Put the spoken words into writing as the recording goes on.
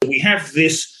we have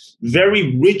this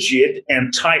very rigid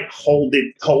and tight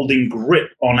holding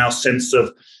grip on our sense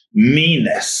of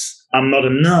meanness. I'm not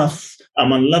enough.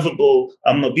 I'm unlovable.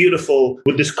 I'm not beautiful.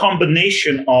 With this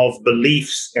combination of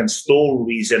beliefs and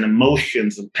stories and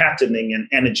emotions and patterning and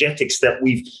energetics that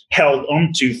we've held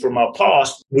onto from our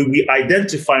past, we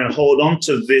identify and hold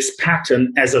onto this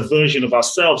pattern as a version of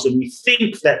ourselves. And we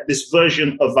think that this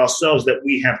version of ourselves that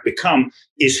we have become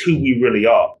is who we really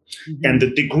are. Mm-hmm. And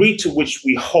the degree to which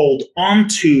we hold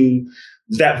onto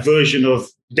that version of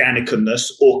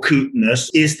Danica-ness or Coot-ness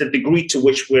is the degree to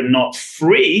which we're not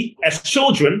free. As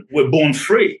children, we're born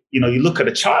free. You look at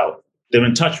a child, they're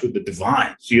in touch with the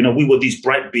divine. So, we were these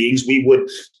bright beings. We would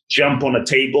jump on a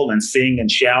table and sing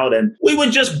and shout, and we were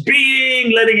just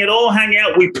being, letting it all hang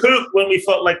out. We pooped when we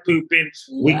felt like pooping.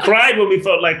 Yeah. We cried when we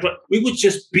felt like, we were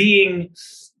just being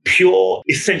pure,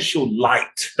 essential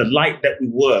light, the light that we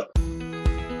were.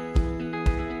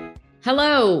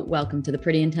 Hello, welcome to the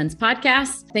Pretty Intense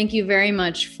Podcast. Thank you very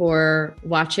much for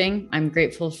watching. I'm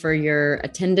grateful for your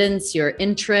attendance, your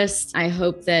interest. I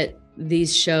hope that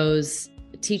these shows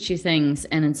teach you things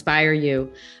and inspire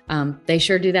you. They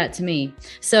sure do that to me.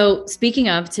 So speaking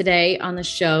of, today on the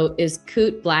show is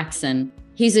Kute Blackson.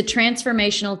 He's a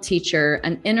transformational teacher,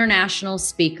 an international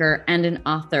speaker, and an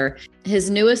author. His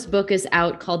newest book is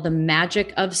out called The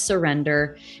Magic of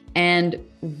Surrender. And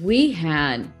we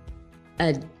had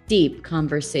a deep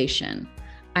conversation.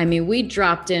 I mean, we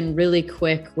dropped in really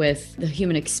quick with the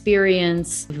human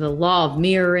experience, the law of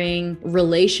mirroring,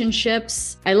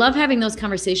 relationships. I love having those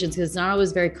conversations because it's not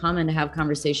always very common to have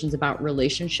conversations about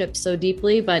relationships so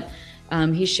deeply, but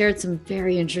he shared some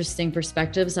very interesting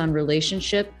perspectives on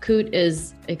relationship. Kute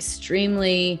is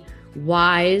extremely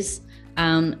wise,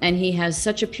 and he has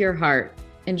such a pure heart.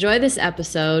 Enjoy this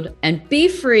episode and be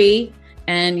free.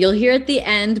 And you'll hear at the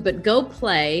end, but go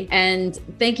play. And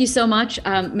thank you so much.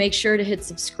 Make sure to hit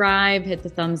subscribe, hit the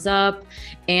thumbs up.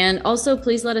 And also,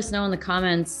 please let us know in the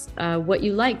comments what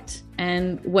you liked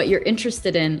and what you're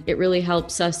interested in. It really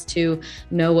helps us to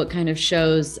know what kind of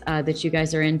shows that you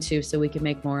guys are into so we can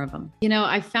make more of them.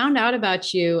 I found out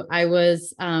about you. I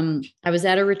was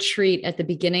at a retreat at the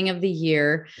beginning of the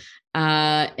year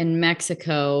in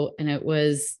Mexico, and it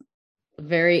was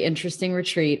very interesting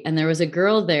retreat. And there was a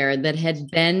girl there that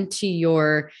had been to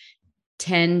your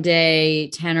 12 day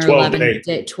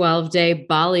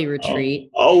Bali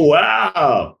retreat. Oh,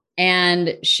 wow.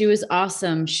 And she was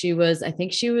awesome. I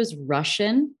think she was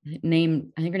Russian. I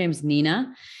think her name's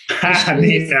Nina.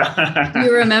 Nina. Do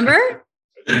you remember?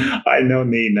 I know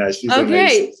Nina. She's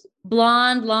amazing.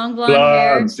 Blonde, long blonde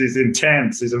hair. She's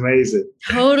intense. She's amazing.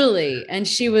 Totally. And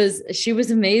she was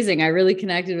amazing. I really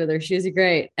connected with her. She was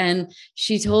great. And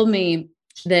she told me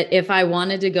that if I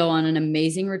wanted to go on an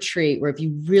amazing retreat, where if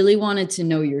you really wanted to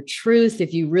know your truth,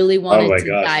 if you really wanted to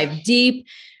dive deep,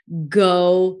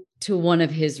 go to one of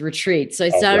his retreats. So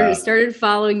I started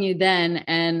following you then,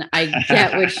 and I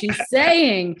get what she's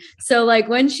saying. So like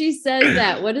when she says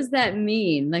that, what does that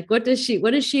mean? Like, what is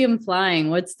she implying?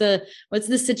 What's the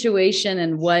situation,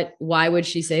 and why would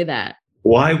she say that?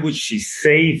 Why would she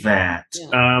say that?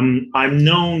 Yeah. I'm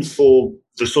known for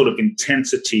the sort of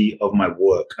intensity of my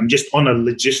work. I'm just on a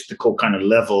logistical kind of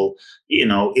level.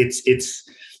 It's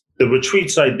the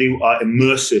retreats I do are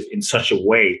immersive in such a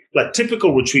way. Like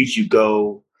typical retreats, you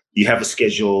go, you have a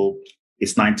schedule,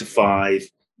 it's 9 to 5,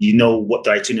 you know what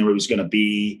the itinerary is going to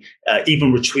be.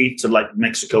 Even retreats to like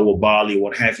Mexico or Bali or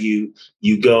what have you,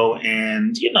 you go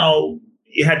and,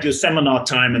 you had your seminar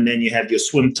time, and then you have your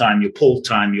swim time, your pool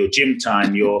time, your gym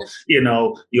time, your hanging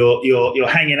out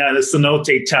in the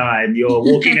cenote time, your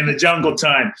walking in the jungle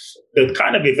time. The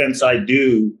kind of events I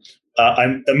do,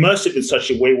 I'm immersive in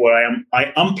such a way where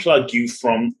I unplug you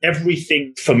from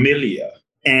everything familiar.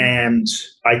 And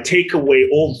I take away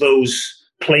all those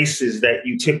places that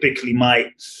you typically might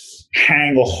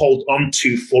hang or hold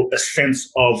onto for a sense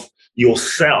of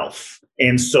yourself.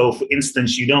 And so, for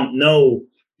instance, you don't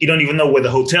even know where the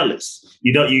hotel is.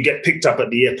 You get picked up at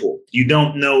the airport. You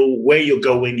don't know where you're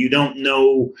going. You don't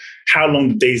know how long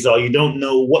the days are. You don't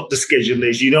know what the schedule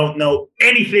is. You don't know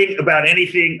anything about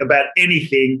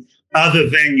anything other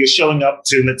than you're showing up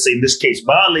to, let's say in this case,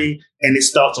 Bali, and it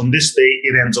starts on this day,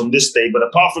 it ends on this day. But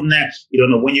apart from that, you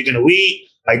don't know when you're going to eat.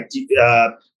 I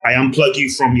unplug you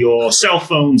from your cell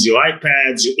phones, your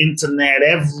iPads, your internet,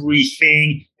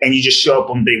 everything, and you just show up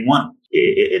on day one.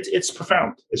 It's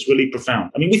profound. It's really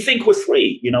profound. I mean, we think we're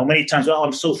free, many times,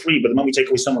 I'm so free, but the moment we take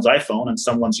away someone's iPhone and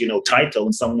someone's, title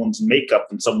and someone's makeup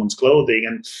and someone's clothing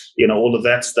and, all of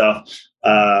that stuff,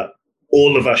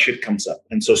 all of our shit comes up.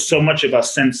 And so much of our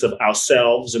sense of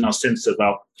ourselves and our sense of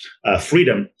our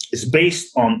freedom is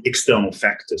based on external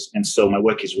factors. And so my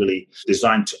work is really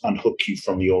designed to unhook you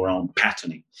from your own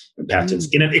patterning and patterns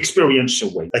in an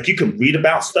experiential way. Like you can read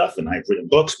about stuff, and I've written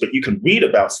books, but you can read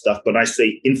about stuff. But I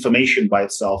say information by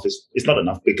itself is not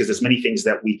enough, because there's many things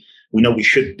that we know we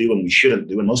should do and we shouldn't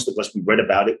do. And most of us, we read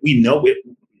about it. We know it.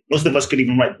 Most of us could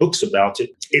even write books about it.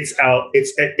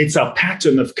 It's our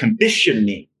pattern of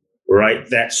conditioning, right,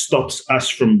 that stops us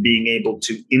from being able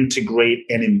to integrate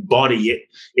and embody it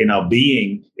in our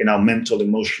being, in our mental,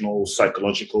 emotional,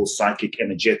 psychological, psychic,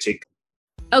 energetic.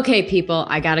 Okay, people,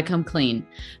 I gotta come clean.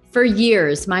 For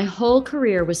years, my whole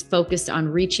career was focused on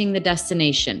reaching the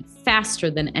destination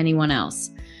faster than anyone else.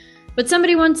 But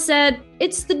somebody once said,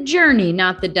 it's the journey,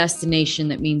 not the destination,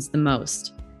 that means the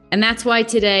most. And that's why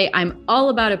today I'm all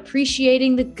about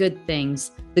appreciating the good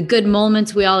things, the good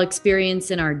moments we all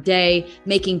experience in our day,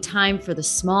 making time for the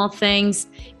small things.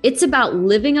 It's about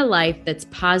living a life that's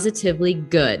positively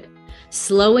good,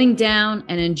 slowing down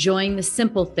and enjoying the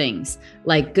simple things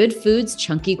like Good Food's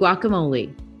chunky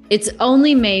guacamole. It's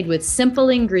only made with simple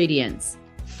ingredients: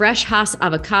 fresh Hass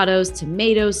avocados,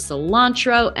 tomatoes,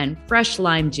 cilantro, and fresh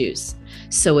lime juice.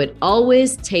 So it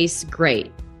always tastes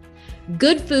great.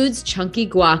 Good Food's chunky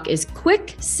guac is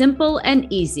quick, simple,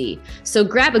 and easy. So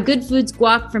grab a Good Food's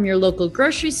guac from your local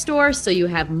grocery store so you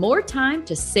have more time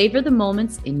to savor the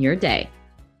moments in your day.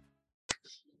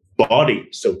 Body,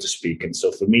 so to speak. And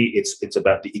so for me, it's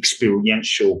about the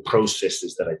experiential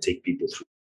processes that I take people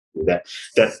through that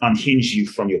unhinge you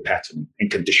from your pattern and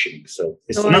conditioning. So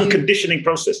it's an unconditioning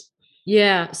process.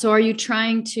 Yeah. So are you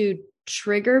trying to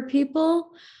trigger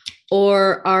people,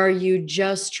 or are you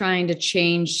just trying to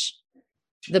change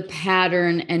the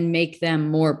pattern and make them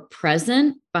more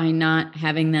present by not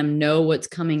having them know what's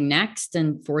coming next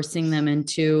and forcing them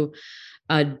into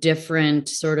a different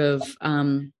sort of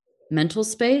mental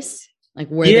space? Like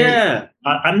where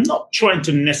I'm not trying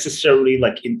to necessarily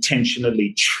like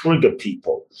intentionally trigger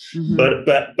people,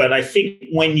 but I think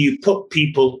when you put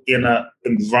people in an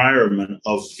environment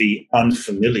of the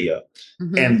unfamiliar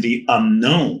and the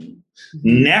unknown,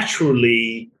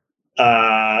 naturally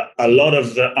a lot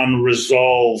of the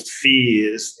unresolved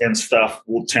fears and stuff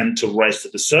will tend to rise to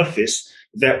the surface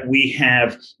that we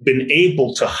have been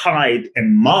able to hide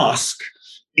and mask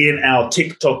in our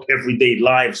TikTok everyday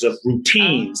lives of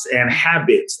routines and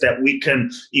habits that we can,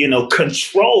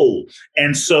 control.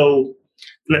 And so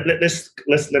let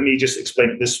me just explain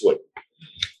it this way.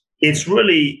 It's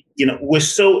really, we're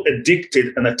so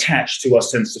addicted and attached to our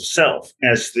sense of self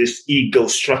as this ego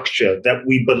structure that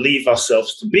we believe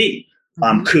ourselves to be.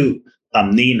 I'm Ku,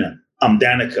 I'm Nina, I'm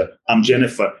Danica, I'm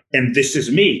Jennifer, and this is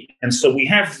me. And so we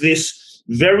have this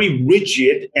very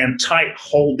rigid and tight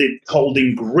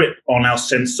holding grip on our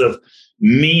sense of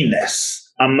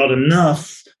me-ness. I'm not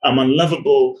enough. I'm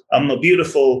unlovable. I'm not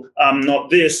beautiful. I'm not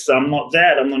this. I'm not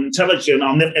that. I'm not intelligent.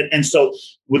 And so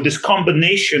with this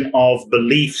combination of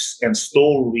beliefs and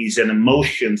stories and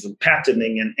emotions and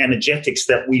patterning and energetics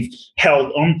that we've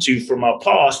held onto from our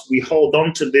past, we hold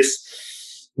on to this.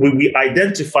 We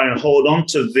identify and hold on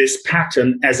to this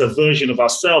pattern as a version of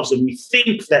ourselves. And we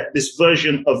think that this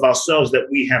version of ourselves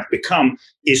that we have become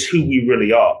is who we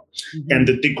really are. And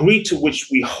the degree to which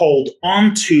we hold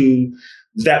on to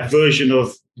that version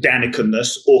of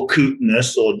Danica-ness or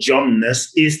Ku-ness or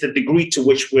John-ness is the degree to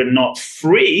which we're not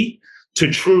free to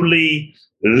truly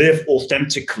live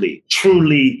authentically,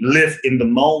 truly live in the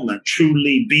moment,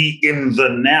 truly be in the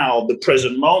now, the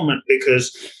present moment,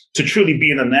 because to truly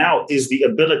be in the now is the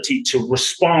ability to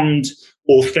respond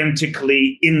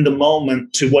authentically in the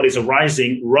moment to what is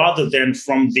arising, rather than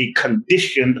from the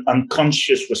conditioned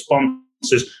unconscious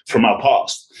responses from our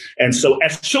past. And so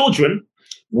as children,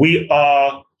 we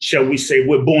are, shall we say,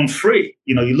 we're born free.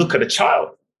 You look at a child.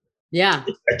 Yeah.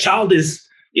 A child is,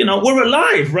 we're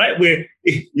alive, right?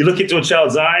 You look into a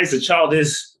child's eyes,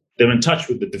 they're in touch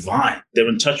with the divine. They're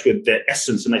in touch with their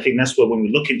essence. And I think that's where when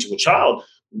we look into a child,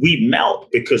 we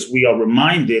melt, because we are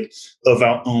reminded of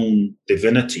our own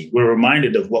divinity. We're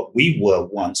reminded of what we were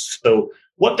once. So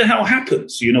what the hell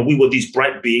happens? We were these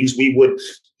bright beings. We would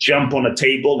jump on a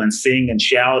table and sing and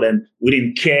shout, and we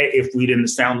didn't care if we didn't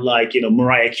sound like,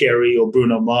 Mariah Carey or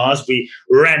Bruno Mars. We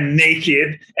ran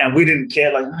naked and we didn't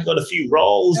care. Like, I got a few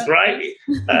rolls, right?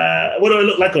 What do I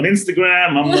look like on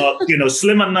Instagram? I'm not,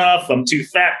 slim enough. I'm too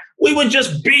fat. We were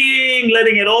just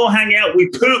letting it all hang out. We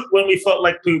pooped when we felt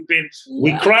like pooping.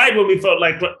 We cried when we felt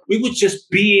like, we were just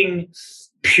being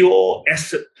pure,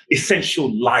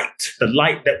 essential light, the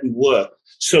light that we were.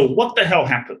 So what the hell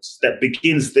happens that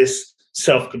begins this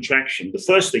self-contraction? The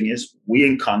first thing is we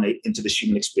incarnate into this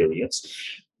human experience.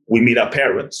 We meet our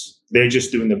parents. They're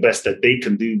just doing the best that they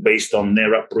can do based on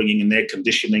their upbringing and their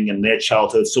conditioning and their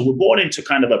childhood. So we're born into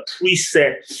kind of a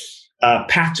preset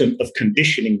pattern of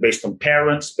conditioning based on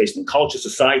parents, based on culture,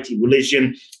 society,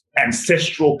 religion,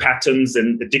 ancestral patterns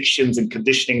and addictions and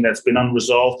conditioning that's been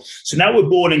unresolved. So now we're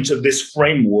born into this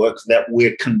framework that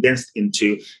we're condensed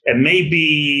into. And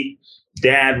maybe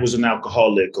dad was an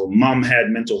alcoholic, or mom had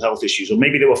mental health issues, or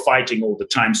maybe they were fighting all the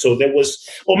time. So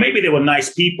or maybe they were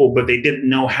nice people, but they didn't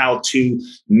know how to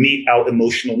meet our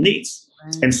emotional needs.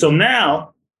 Right. And so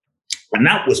now, and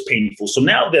that was painful. So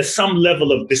now there's some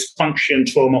level of dysfunction,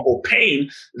 trauma, or pain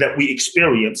that we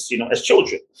experience, as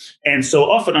children. And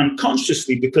so often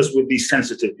unconsciously, because we're these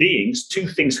sensitive beings, two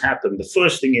things happen. The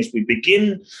first thing is we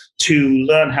begin to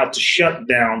learn how to shut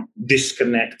down,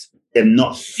 disconnect, and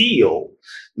not feel,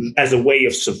 as a way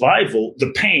of survival, the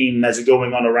pain that's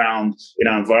going on around in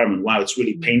our environment. Wow, it's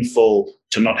really painful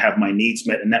to not have my needs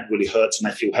met, and that really hurts, and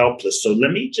I feel helpless. So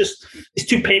it's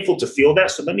too painful to feel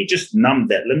that. So let me just numb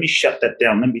that. Let me shut that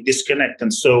down. Let me disconnect.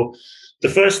 And so the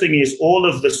first thing is all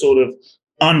of the sort of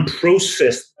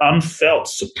unprocessed, unfelt,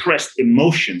 suppressed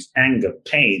emotions, anger,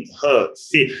 pain, hurt,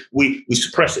 fear, we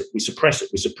suppress it. We suppress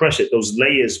it. Those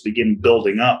layers begin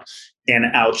building up. And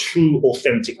our true,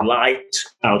 authentic light,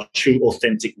 our true,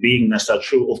 authentic beingness, our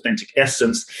true, authentic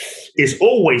essence is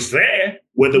always there,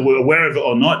 whether we're aware of it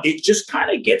or not. It just kind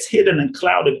of gets hidden and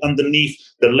clouded underneath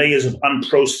the layers of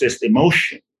unprocessed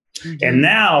emotion. Mm-hmm. And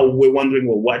now we're wondering,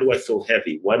 well, why do I feel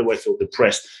heavy? Why do I feel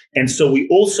depressed? And so we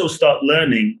also start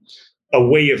learning a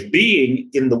way of being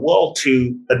in the world,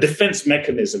 to a defense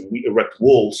mechanism. We erect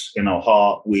walls in our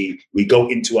heart. We go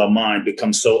into our mind,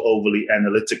 become so overly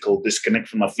analytical, disconnect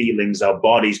from our feelings, our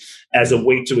bodies, as a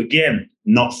way to, again,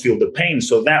 not feel the pain.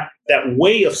 So that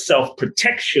way of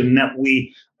self-protection that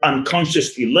we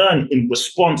unconsciously learn in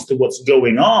response to what's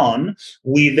going on,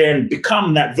 we then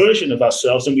become that version of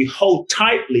ourselves, and we hold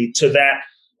tightly to that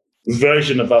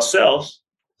version of ourselves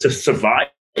to survive,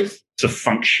 to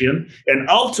function, and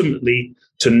ultimately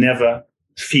to never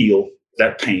feel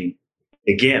that pain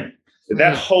again.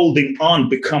 That holding on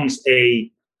becomes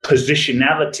a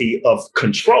positionality of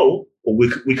control, or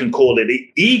we can call it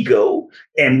ego,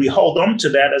 and we hold on to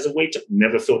that as a way to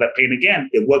never feel that pain again.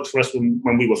 It worked for us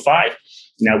when we were 5.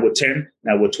 Now we're 10,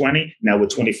 now we're 20, now we're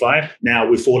 25, now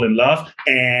we fall in love,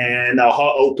 and our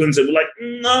heart opens, and we're like,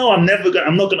 no, I'm not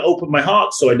going to open my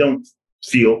heart so I don't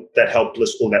feel that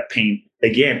helpless or that pain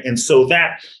again. And so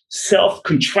that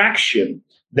self-contraction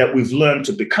that we've learned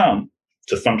to become,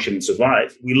 to function and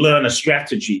survive, we learn a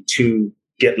strategy to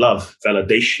get love,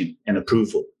 validation, and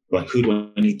approval. Like, who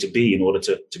do I need to be in order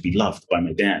to be loved by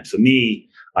my dad? For me,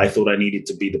 I thought I needed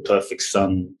to be the perfect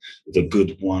son, the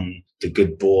good one, the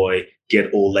good boy,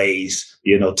 get all A's,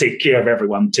 take care of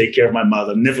everyone, take care of my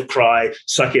mother, never cry,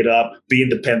 suck it up, be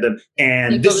independent.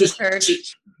 And this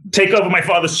is take over my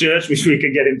father's church, which we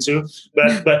can get into.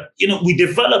 But we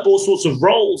develop all sorts of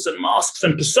roles and masks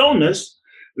and personas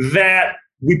that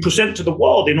we present to the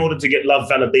world in order to get love,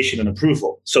 validation, and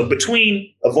approval. So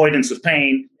between avoidance of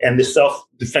pain and the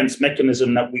self-defense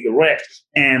mechanism that we erect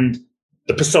and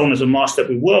the personas and masks that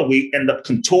we end up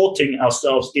contorting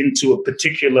ourselves into a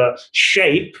particular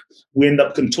shape. We end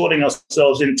up contorting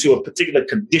ourselves into a particular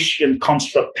condition,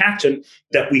 construct, pattern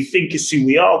that we think is who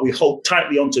we are. We hold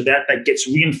tightly onto that. That gets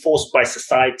reinforced by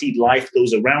society, life,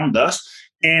 those around us.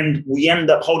 And we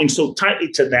end up holding so tightly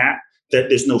to that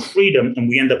there's no freedom. And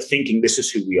we end up thinking this is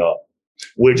who we are.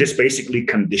 We're just basically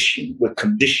conditioned. We're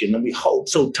conditioned and we hold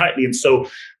so tightly. And so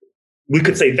we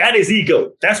could say that is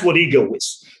ego. That's what ego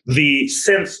is. The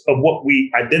sense of what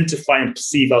we identify and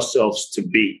perceive ourselves to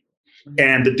be.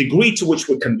 And the degree to which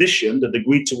we're conditioned, the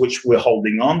degree to which we're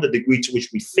holding on, the degree to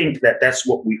which we think that that's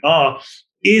what we are,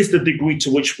 is the degree to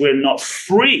which we're not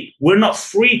free. We're not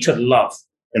free to love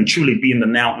and truly be in the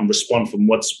now and respond from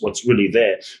what's really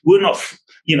there. We're not,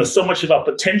 so much of our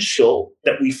potential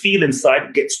that we feel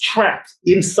inside gets trapped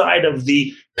inside of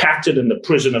the pattern and the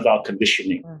prison of our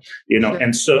conditioning, sure.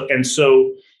 And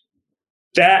so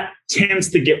that tends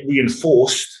to get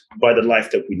reinforced by the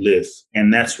life that we live.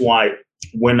 And that's why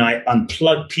when I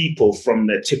unplug people from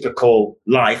their typical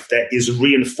life that is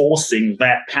reinforcing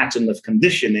that pattern of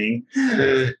conditioning,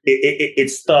 it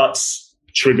starts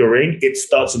triggering, it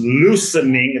starts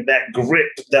loosening that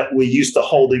grip that we're used to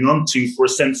holding on to for a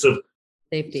sense of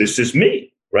safety. This is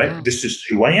me, right? Yeah. This is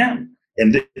who I am.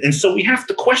 And so we have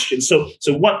to question. So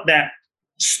what that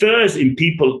stirs in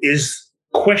people is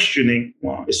questioning,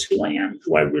 well, is who I am,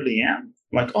 who I really am?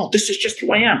 Like, oh, this is just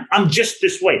who I am. I'm just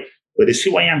this way. But is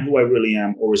who I am who I really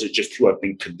am, or is it just who I've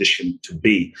been conditioned to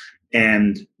be?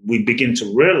 And we begin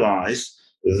to realize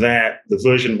that the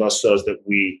version of ourselves that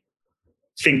we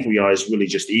think we are is really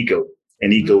just ego.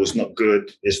 And ego is not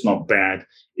good. It's not bad.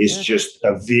 It's just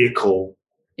a vehicle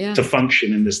to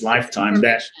function in this lifetime.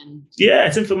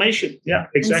 It's information. Yeah,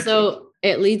 exactly. And so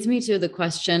it leads me to the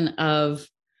question of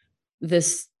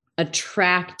this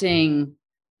attracting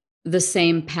the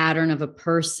same pattern of a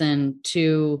person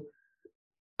to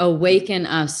awaken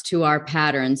us to our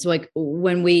patterns. Like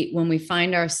when we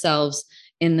find ourselves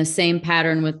in the same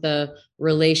pattern with the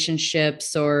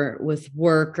relationships or with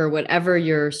work or whatever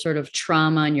your sort of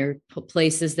trauma and your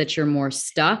places that you're more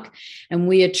stuck, and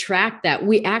we attract that,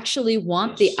 we actually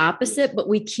want the opposite, but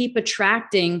we keep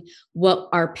attracting what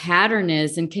our pattern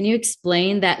is. And can you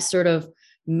explain that sort of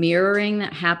mirroring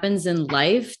that happens in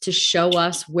life to show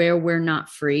us where we're not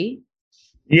free?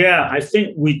 Yeah, I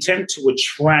think we tend to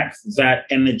attract that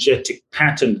energetic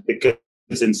pattern because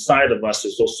inside of us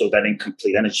is also that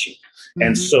incomplete energy. Mm-hmm.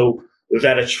 And so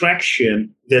that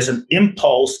attraction, there's an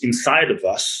impulse inside of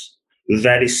us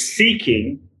that is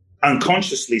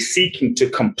unconsciously seeking to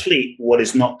complete what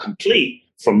is not complete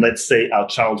from, let's say, our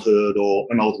childhood or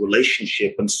an old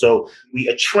relationship. And so we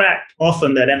attract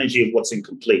often that energy of what's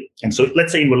incomplete. And so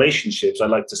let's say in relationships, I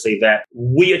like to say that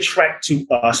we attract to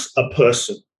us a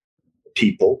person,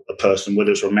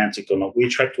 whether it's romantic or not, we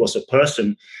attract to us a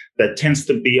person that tends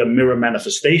to be a mirror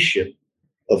manifestation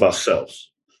of ourselves.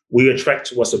 We attract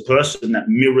to us a person that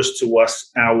mirrors to us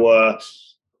our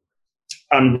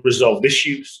unresolved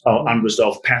issues, our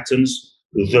unresolved patterns,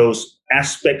 those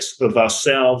aspects of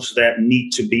ourselves that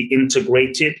need to be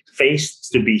integrated,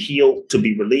 faced, to be healed, to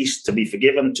be released, to be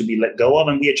forgiven, to be let go of.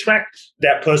 And we attract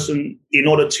that person in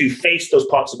order to face those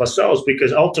parts of ourselves,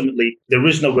 because ultimately there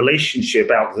is no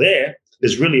relationship out there.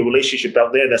 There's really a relationship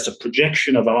out there that's a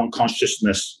projection of our own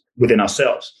consciousness within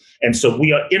ourselves. And so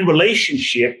we are in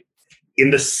relationship in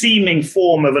the seeming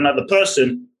form of another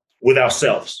person with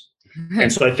ourselves.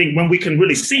 And so I think when we can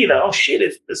really see that, oh shit,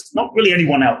 there's not really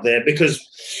anyone out there, because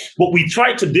what we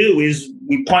try to do is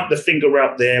we point the finger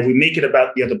out there, we make it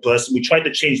about the other person, we try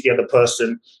to change the other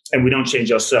person, and we don't change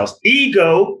ourselves.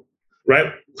 Ego,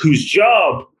 right, whose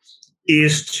job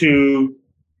is to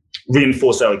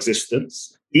reinforce our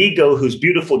existence. Ego, whose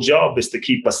beautiful job is to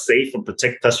keep us safe and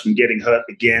protect us from getting hurt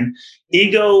again.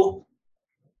 Ego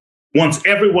wants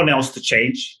everyone else to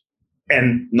change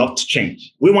and not to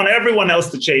change. We want everyone else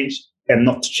to change and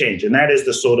not to change. And that is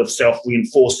the sort of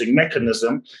self-reinforcing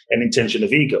mechanism and intention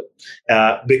of ego.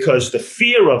 Because the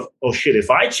fear of, oh shit, if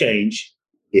I change,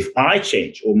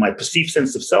 or my perceived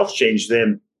sense of self change,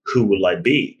 then who will I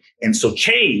be? And so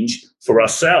change for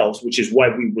ourselves, which is why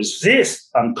we resist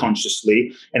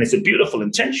unconsciously, and it's a beautiful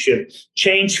intention,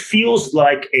 change feels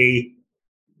like a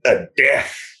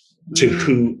death to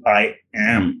who I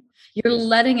am. You're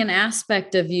letting an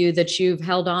aspect of you that you've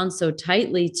held on so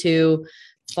tightly to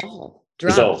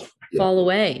dissolve, fall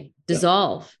away,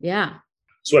 dissolve. Yeah.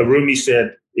 That's why Rumi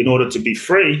said, in order to be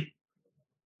free,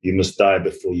 you must die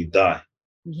before you die.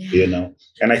 Yeah. You know?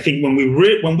 And I think when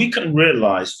we can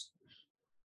realize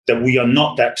that we are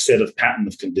not that set of pattern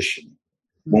of conditioning,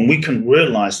 when we can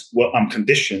realize, well, I'm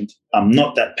conditioned, I'm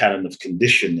not that pattern of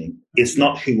conditioning, it's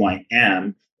not who I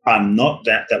am, I'm not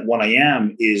that what I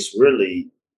am is really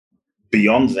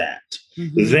beyond that.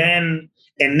 Mm-hmm. Then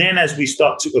as we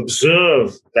start to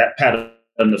observe that pattern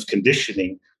of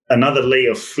conditioning, another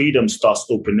layer of freedom starts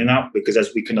opening up, because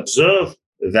as we can observe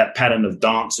that pattern of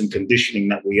dance and conditioning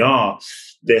that we are,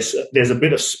 there's a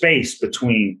bit of space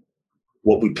between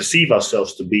what we perceive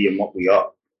ourselves to be and what we are.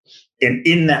 And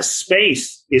in that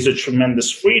space is a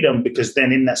tremendous freedom, because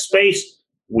then in that space,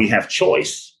 we have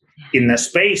choice. In that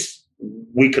space,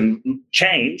 we can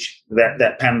change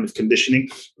that pattern of conditioning.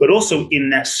 But also in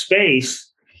that space,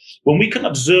 when we can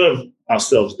observe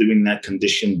ourselves doing that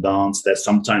conditioned dance that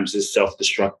sometimes is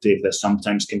self-destructive, that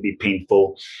sometimes can be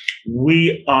painful,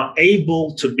 we are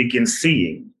able to begin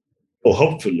seeing, or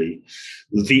hopefully,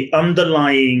 the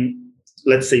underlying,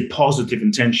 let's say, positive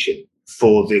intention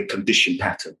for the conditioned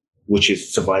pattern, which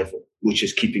is survival, which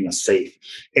is keeping us safe.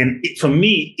 And for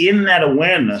me, in that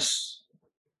awareness,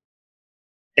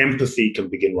 empathy can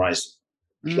begin rising.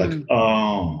 It's like,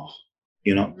 I'm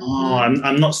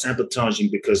not sabotaging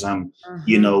because I'm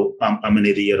an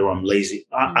idiot or I'm lazy.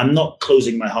 I'm not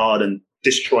closing my heart and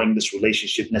destroying this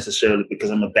relationship necessarily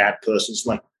because I'm a bad person. It's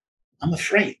like, I'm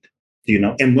afraid,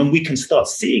 and when we can start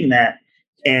seeing that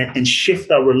and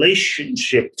shift our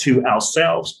relationship to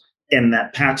ourselves in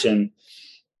that pattern,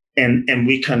 and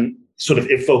we can sort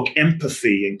of evoke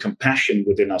empathy and compassion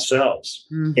within ourselves.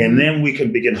 Mm-hmm. And then we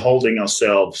can begin holding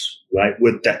ourselves, right,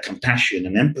 with that compassion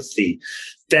and empathy.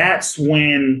 That's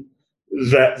when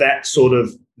that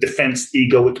defense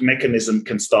egoic mechanism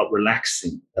can start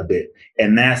relaxing a bit.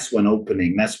 And that's when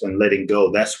opening, that's when letting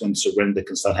go, that's when surrender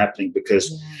can start happening,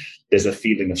 because there's a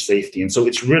feeling of safety. And so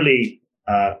it's really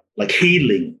like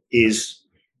healing is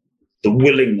the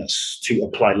willingness to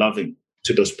apply loving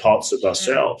to those parts of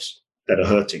ourselves that are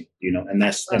hurting, and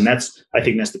that's I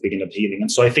think that's the beginning of healing.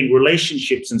 And so I think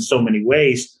relationships in so many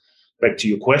ways, back to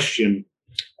your question,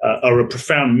 are a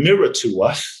profound mirror to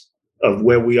us of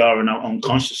where we are in our own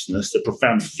consciousness, a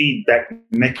profound feedback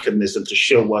mechanism to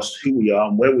show us who we are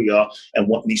and where we are and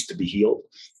what needs to be healed,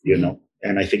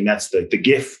 And I think that's the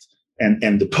gift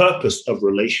and the purpose of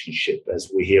relationship as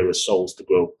we're here as souls to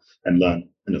grow and learn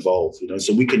and evolve,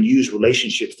 So we can use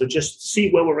relationships to just see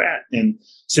where we're at. And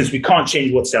since we can't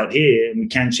change what's out here and we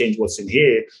can change what's in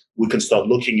here, we can start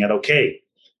looking at, okay,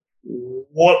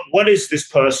 what is this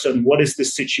person? What is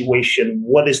this situation?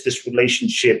 What is this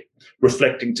relationship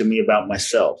reflecting to me about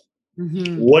myself?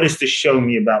 Mm-hmm. What is this showing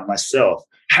me about myself?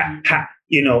 How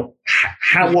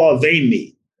are they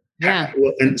me? Yeah.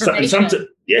 And sometimes,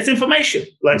 it's information.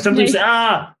 Like sometimes,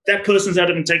 that person's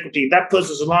out of integrity. That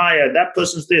person's a liar. That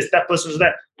person's this. That person's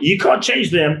that. You can't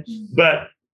change them. But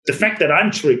the fact that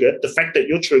I'm triggered, the fact that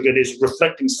you're triggered is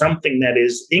reflecting something that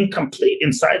is incomplete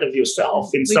inside of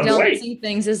yourself in some way. We don't see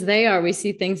things as they are. We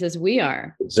see things as we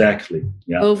are. Exactly.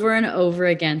 Yeah. Over and over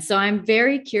again. So I'm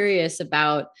very curious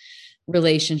about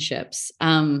relationships.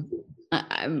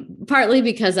 Partly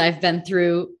because I've been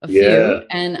through a few,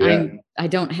 and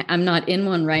I'm not in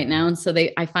one right now. And so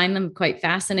I find them quite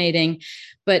fascinating,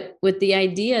 but with the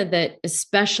idea that,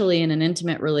 especially in an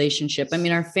intimate relationship, I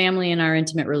mean, our family and our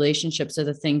intimate relationships are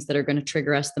the things that are going to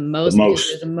trigger us the most.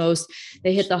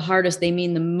 They hit the hardest. They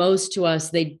mean the most to us.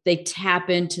 They tap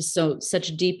into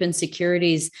such deep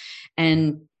insecurities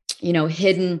and,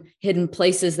 hidden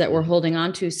places that we're holding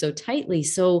on to so tightly.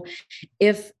 So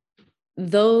if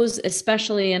those,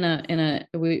 especially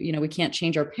we can't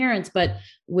change our parents, but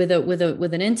with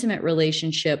an intimate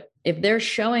relationship, if they're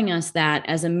showing us that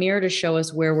as a mirror to show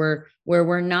us where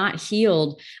we're not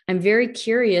healed, I'm very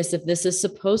curious if this is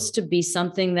supposed to be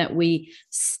something that we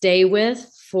stay with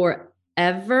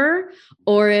forever,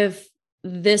 or if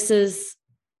this is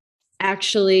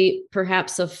actually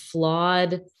perhaps a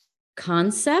flawed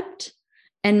concept.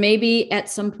 And maybe at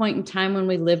some point in time when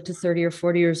we lived to 30 or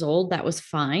 40 years old, that was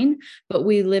fine, but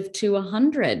we live to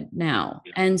 100 now.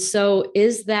 And so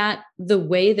is that the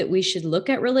way that we should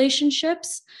look at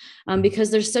relationships?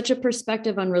 Because there's such a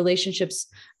perspective on relationships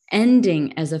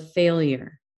ending as a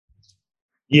failure.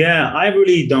 Yeah, I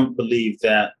really don't believe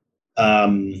that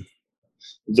the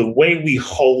way we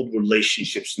hold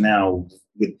relationships now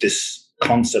with this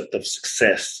concept of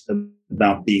success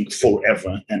about being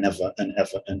forever and ever and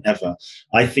ever and ever,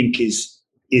 I think is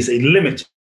a limited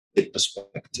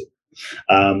perspective.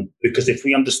 Because if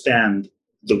we understand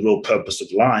the real purpose of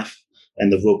life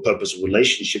and the real purpose of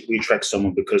relationship, we attract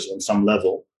someone because on some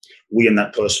level, we and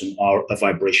that person are a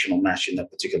vibrational match in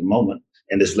that particular moment.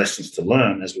 And there's lessons to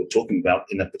learn, as we're talking about,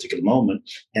 in that particular moment.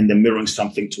 And they're mirroring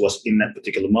something to us in that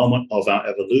particular moment of our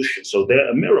evolution. So they're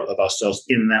a mirror of ourselves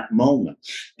in that moment.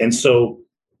 And so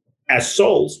as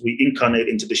souls, we incarnate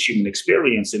into this human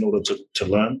experience in order to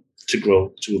learn, to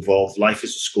grow, to evolve. Life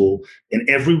is a school. And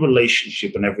every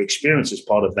relationship and every experience is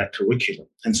part of that curriculum.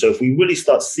 And so if we really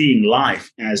start seeing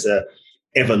life as a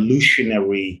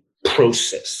evolutionary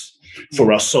process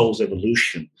for our soul's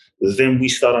evolution, then we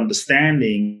start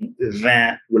understanding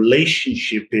that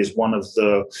relationship is one of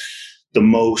the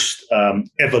most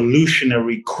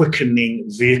evolutionary, quickening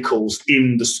vehicles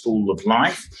in the school of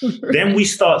life. Right. Then we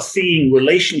start seeing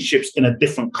relationships in a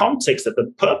different context, that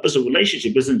the purpose of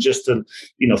relationship isn't just to,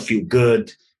 feel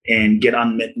good and get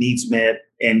unmet needs met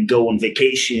and go on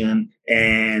vacation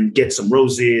and get some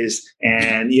roses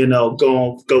and,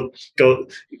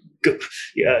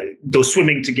 go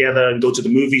swimming together and go to the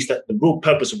movies. That the real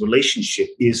purpose of relationship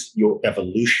is your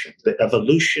evolution, the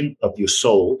evolution of your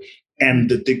soul, and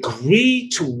the degree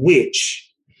to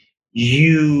which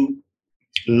you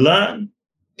learn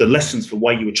the lessons for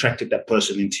why you attracted that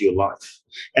person into your life,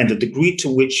 and the degree to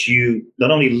which you not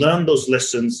only learn those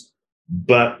lessons,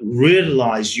 but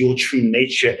realize your true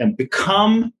nature and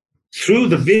become, through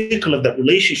the vehicle of that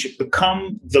relationship,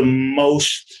 become the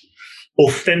most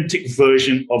authentic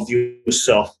version of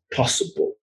yourself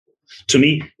possible. To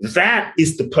me, that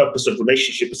is the purpose of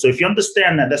relationship. So if you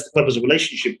understand that that's the purpose of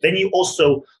relationship, then you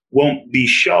also won't be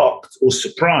shocked or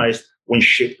surprised when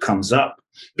shit comes up,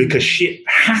 because shit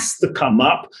has to come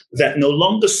up that no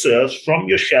longer serves from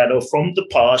your shadow, from the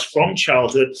past, from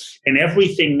childhood, and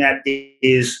everything that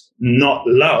is not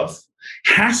love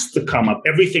has to come up.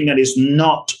 Everything that is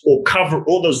not, or cover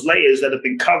all those layers that have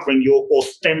been covering your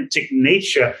authentic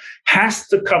nature has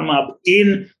to come up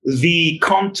in the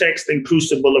context and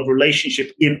crucible of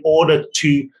relationship in order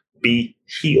to be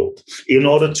healed, in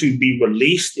order to be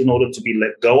released, in order to be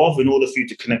let go of, in order for you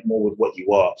to connect more with what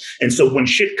you are. And so when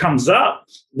shit comes up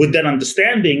with that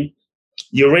understanding,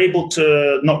 you're able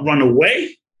to not run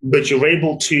away, but you're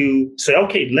able to say,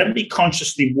 okay, let me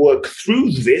consciously work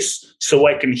through this so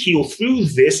I can heal through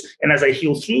this. And as I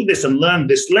heal through this and learn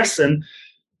this lesson,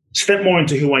 step more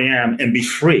into who I am and be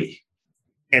free.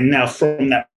 And now from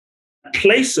that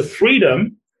place of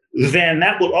freedom, then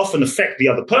that will often affect the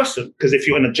other person. Because if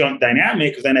you're in a joint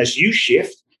dynamic, then as you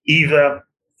shift, either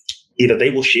they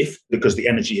will shift because the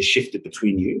energy has shifted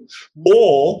between you,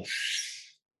 or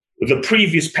the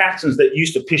previous patterns that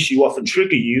used to piss you off and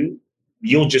trigger you,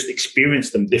 you'll just experience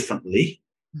them differently.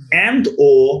 And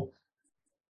or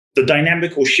the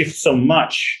dynamic will shift so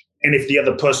much. And if the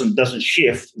other person doesn't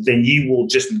shift, then you will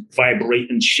just vibrate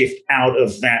and shift out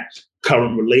of that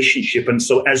current relationship. And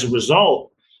so as a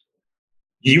result,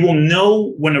 you will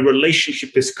know when a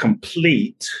relationship is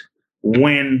complete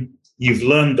when you've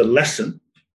learned the lesson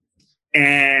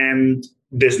and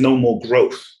there's no more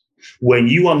growth. When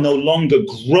you are no longer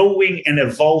growing and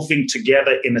evolving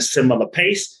together in a similar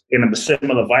pace, in a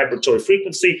similar vibratory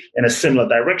frequency, in a similar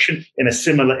direction, in a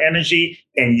similar energy,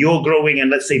 and you're growing,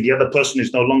 and let's say the other person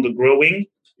is no longer growing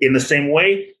in the same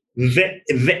way,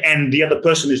 and the other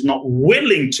person is not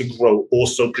willing to grow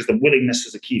also, because the willingness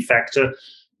is a key factor.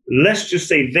 Let's just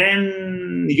say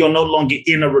then you're no longer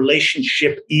in a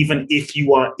relationship, even if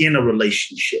you are in a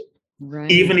relationship.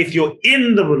 Right. Even if you're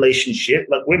in the relationship,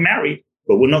 like we're married,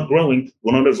 but we're not growing,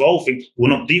 we're not evolving, we're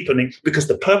not deepening, because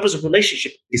the purpose of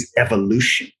relationship is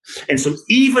evolution. And so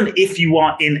even if you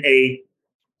are in a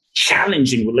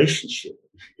challenging relationship,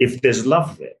 if there's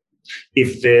love there,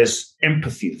 if there's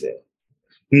empathy there,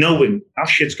 knowing our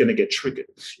shit's going to get triggered,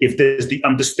 if there's the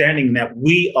understanding that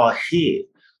we are here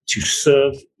to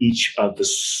serve each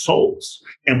other's souls,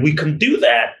 and we can do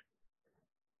that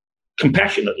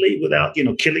compassionately without,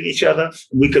 killing each other.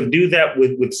 We can do that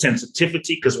with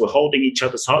sensitivity because we're holding each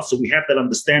other's hearts. So we have that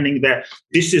understanding that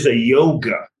this is a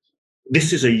yoga.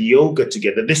 This is a yoga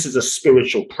together. This is a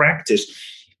spiritual practice.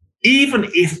 Even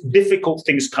if difficult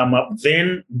things come up,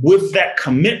 then with that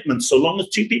commitment, so long as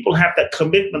two people have that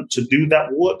commitment to do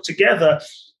that work together,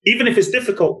 even if it's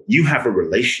difficult, you have a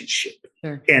relationship.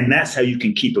 Sure. And that's how you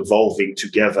can keep evolving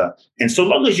together. And so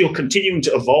long as you're continuing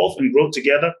to evolve and grow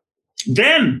together,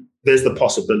 then there's the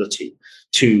possibility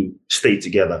to stay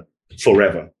together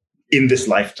forever in this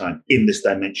lifetime, in this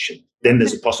dimension. Then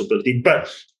there's a possibility. But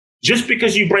just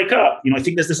because you break up, I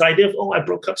think there's this idea of, I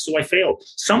broke up, so I failed.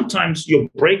 Sometimes your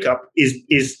breakup is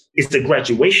the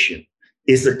graduation,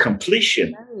 is the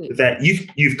completion, right, that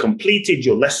you've completed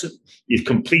your lesson, you've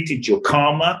completed your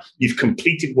karma, you've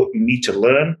completed what you need to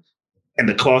learn, and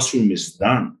the classroom is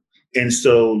done. And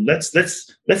so let's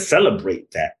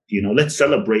celebrate that. Let's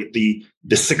celebrate the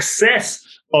success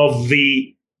of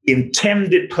the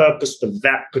intended purpose of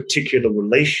that particular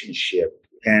relationship.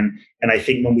 And I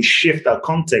think when we shift our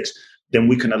context, then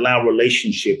we can allow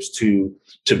relationships to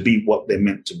be what they're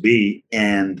meant to be,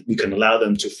 and we can allow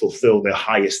them to fulfill their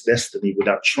highest destiny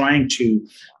without trying to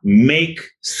make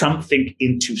something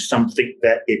into something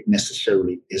that it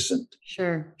necessarily isn't.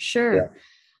 Sure. Yeah.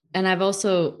 And I've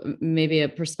also, maybe a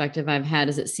perspective I've had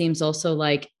is it seems also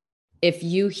like if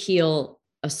you heal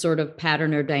a sort of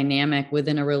pattern or dynamic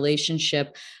within a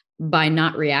relationship by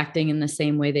not reacting in the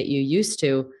same way that you used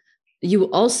to,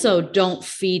 you also don't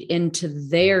feed into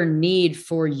their need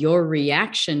for your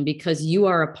reaction because you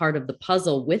are a part of the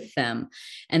puzzle with them.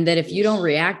 And that if you don't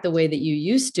react the way that you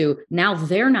used to, now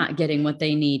they're not getting what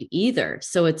they need either.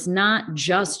 So it's not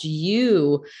just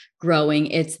you growing,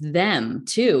 it's them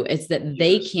too. It's that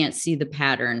they can't see the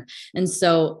pattern. And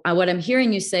so what I'm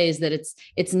hearing you say is that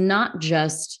it's not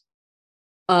just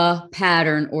a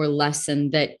pattern or lesson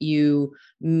that you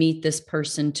meet this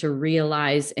person to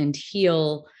realize and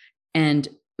heal and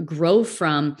grow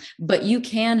from, but you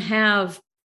can have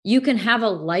a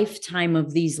lifetime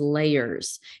of these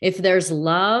layers. If there's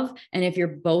love and if you're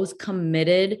both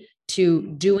committed to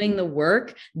doing the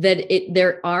work, that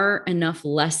there are enough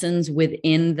lessons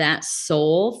within that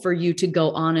soul for you to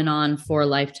go on and on for a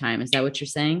lifetime. Is that what you're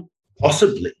saying?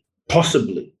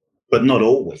 Possibly, but not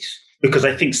always. Because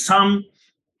I think some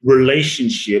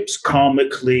relationships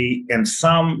karmically and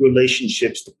some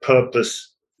relationships, the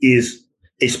purpose is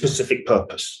a specific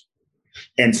purpose.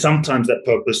 And sometimes that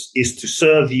purpose is to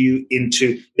serve you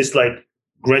into, it's like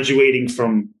graduating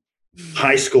from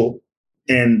high school,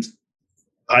 and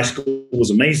high school was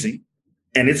amazing.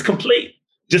 and it's complete.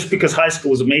 Just because high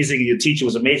school was amazing, and your teacher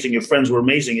was amazing, your friends were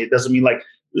amazing, it doesn't mean like,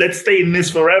 let's stay in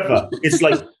this forever. It's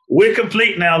like, we're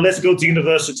complete now. Let's go to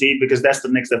university because that's the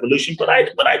next evolution. But I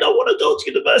don't want to go to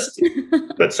university.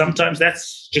 But sometimes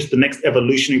that's just the next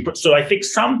evolutionary. So I think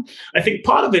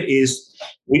part of it is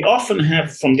we often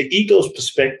have, from the ego's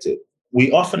perspective,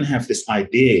 we often have this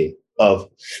idea of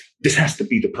this has to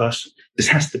be the person. This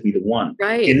has to be the one.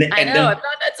 Right. I know. I've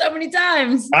done that so many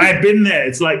times. I've been there.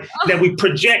 It's like that we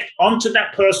project onto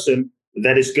that person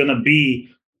that is going to be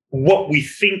what we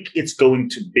think it's going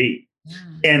to be. Yeah.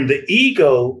 And the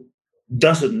ego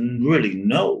doesn't really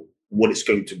know what it's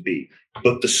going to be,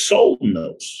 but the soul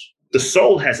knows. The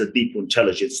soul has a deeper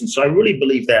intelligence. And so I really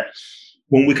believe that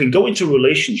when we can go into a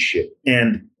relationship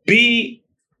and be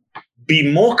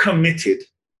more committed,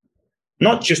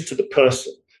 not just to the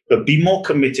person, but be more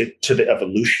committed to the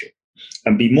evolution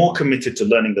and be more committed to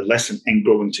learning the lesson and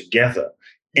growing together.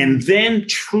 And then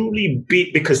truly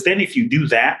because then if you do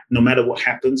that, no matter what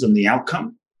happens and the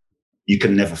outcome, you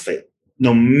can never fail.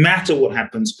 No matter what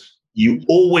happens, you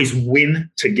always win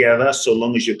together so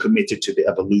long as you're committed to the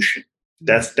evolution.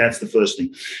 That's the first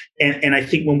thing. And I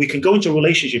think when we can go into a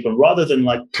relationship and rather than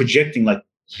like projecting like,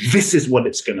 this is what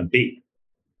it's going to be,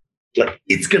 like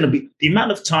it's going to be the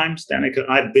amount of times, Danica,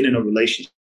 I've been in a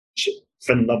relationship,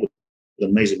 fell in love with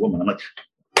an amazing woman. I'm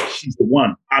like, she's the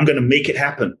one. I'm going to make it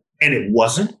happen. And it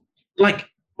wasn't. Like,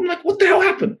 I'm like, what the hell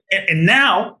happened? And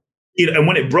now, and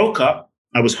when it broke up,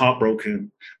 I was heartbroken.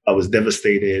 I was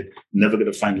devastated, never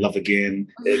going to find love again.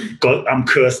 I'm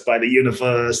cursed by the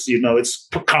universe. It's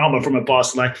karma from a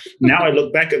past life. Now I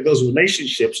look back at those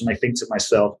relationships and I think to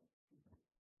myself,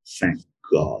 thank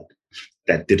God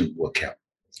that didn't work out.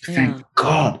 Thank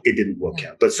God it didn't work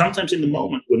out. But sometimes in the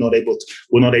moment, we're not able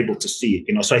to see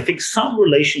it. So I think some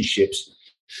relationships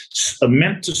are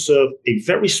meant to serve a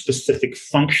very specific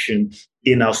function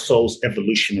in our soul's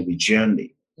evolutionary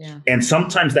journey. Yeah. And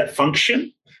sometimes that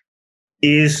function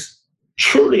is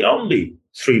truly only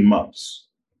 3 months.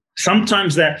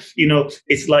 Sometimes that,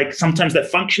 it's like sometimes that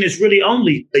function is really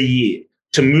only a year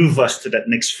to move us to that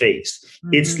next phase.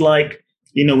 Mm-hmm. It's like,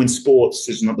 in sports,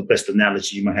 this is not the best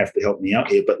analogy. You might have to help me out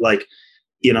here, but like,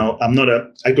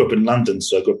 I grew up in London,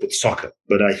 so I grew up with soccer.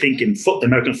 But I think in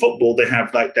American football, they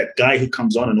have like that guy who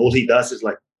comes on and all he does is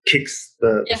like kicks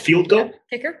the field goal. Yeah.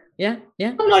 Kicker. Yeah.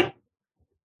 Yeah. I'm like,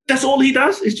 that's all he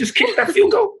does is just kick that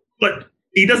field goal. But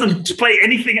he doesn't play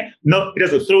anything. No, he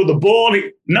doesn't throw the ball.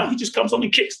 He just comes on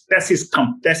and kicks. That's his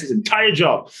entire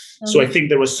job. Mm-hmm. So I think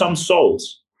there are some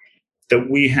souls that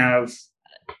we have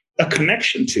a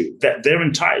connection to, that their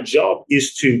entire job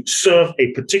is to serve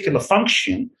a particular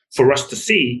function for us to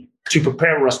see, to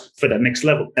prepare us for that next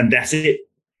level. And that's it.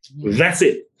 Yeah. That's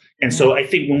it. And so I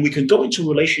think when we can go into a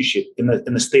relationship in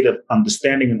a state of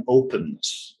understanding and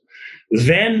openness,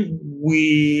 then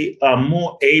we are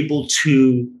more able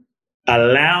to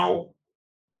allow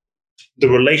the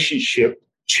relationship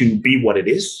to be what it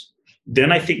is.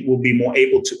 Then I think we'll be more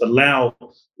able to allow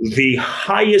the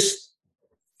highest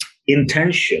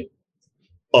intention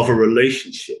of a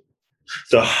relationship,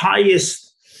 the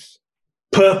highest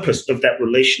purpose of that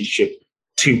relationship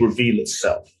to reveal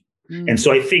itself. Mm. And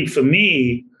so I think for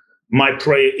me, my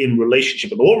prayer in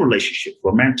relationship, in all relationship,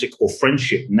 romantic or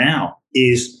friendship now,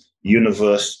 is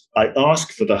universe, I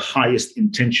ask for the highest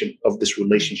intention of this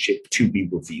relationship to be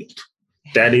revealed.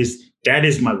 That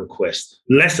is my request.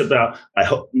 Less about, I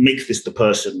hope, make this the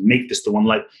person, make this the one.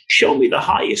 Like, show me the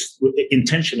highest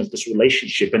intention of this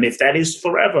relationship. And if that is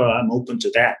forever, I'm open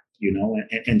to that,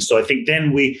 And so I think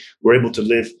then we're able to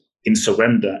live in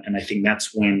surrender. And I think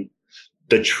that's when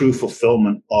the true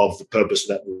fulfillment of the purpose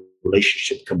of that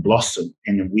relationship can blossom.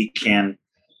 And then we can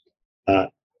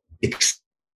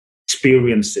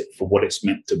experience it for what it's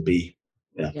meant to be.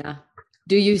 Yeah.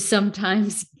 Do you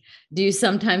sometimes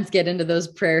get into those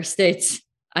prayer states?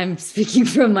 I'm speaking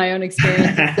from my own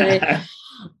experience and say,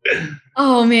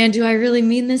 oh man, do I really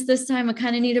mean this time? I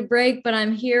kind of need a break, but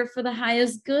I'm here for the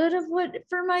highest good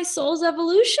for my soul's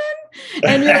evolution.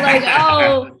 And you're like,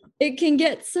 oh, it can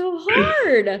get so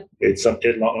hard. Honestly,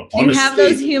 do you have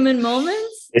those human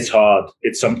moments? It's hard.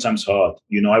 It's sometimes hard.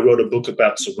 I wrote a book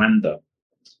about surrender.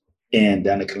 And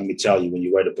Danica, let me tell you, when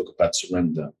you write a book about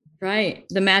surrender, right,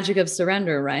 the magic of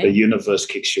surrender, right? The universe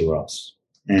kicks your ass.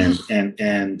 And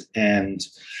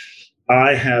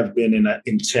I have been in an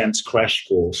intense crash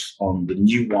course on the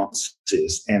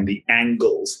nuances and the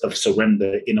angles of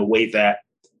surrender in a way that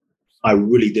I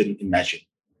really didn't imagine.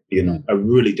 I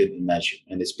really didn't imagine.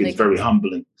 And it's been very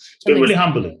humbling. It's been really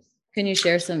humbling. Can you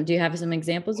share do you have some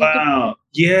examples? Wow.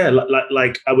 Yeah.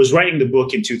 Like I was writing the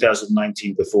book in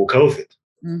 2019 before COVID.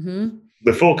 Mm-hmm.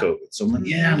 before COVID. So I'm like,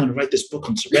 yeah, I'm going to write this book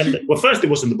on surrender. Well, first, it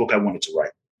wasn't the book I wanted to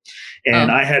write.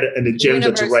 And I had an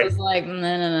agenda to write. The universe was like,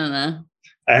 no.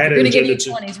 I had You're an going to agenda give you to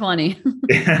 2020.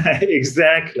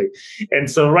 Exactly. And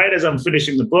so right as I'm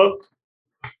finishing the book,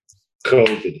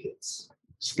 COVID hits.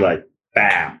 It's like,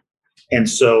 bam. And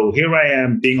so here I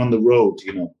am being on the road,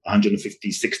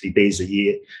 150, 60 days a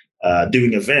year,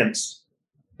 doing events.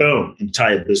 Boom,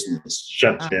 entire business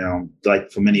shut down,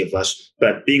 like for many of us.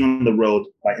 But being on the road,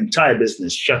 my entire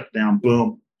business shut down,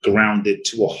 boom, grounded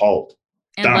to a halt.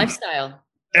 And done. Lifestyle.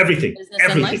 Everything. Business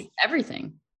everything. And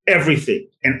everything. Everything.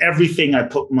 And everything I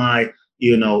put my,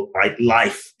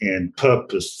 life and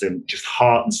purpose and just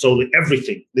heart and soul,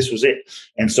 everything. This was it.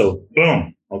 And so,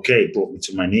 boom, okay, it brought me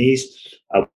to my knees.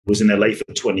 I was in LA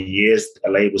for 20 years.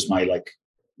 LA was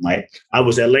I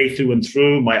was LA through and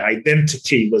through. My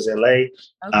identity was LA.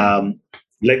 Okay.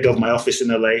 Let go of my office in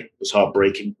LA. It was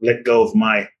heartbreaking. Let go of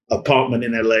my apartment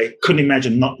in LA. Couldn't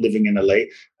imagine not living in LA.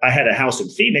 I had a house in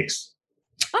Phoenix,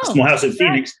 a small house in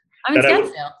Phoenix. I'm in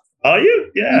Scottsdale. Are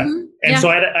you? Yeah. Mm-hmm. And so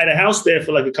I had a house there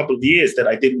for like a couple of years that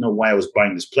I didn't know why I was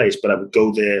buying this place, but I would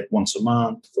go there once a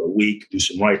month for a week, do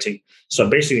some writing. So I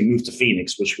basically moved to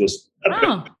Phoenix, which was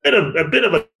a bit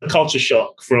of a culture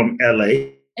shock from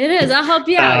LA. It is. I'll help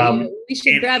you out. We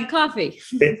should grab coffee.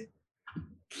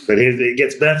 But it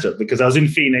gets better because I was in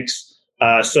Phoenix.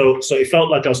 So it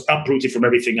felt like I was uprooted from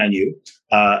everything I knew.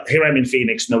 Here I'm in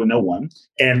Phoenix, knowing no one.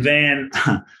 And then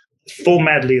fall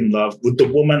madly in love with the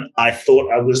woman I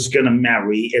thought I was going to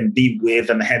marry and be with,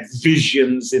 and I had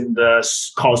visions in the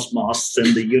cosmos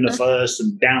and the universe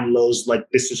and downloads like,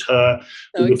 this is her.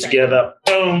 So we were together.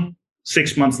 Boom.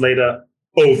 6 months later,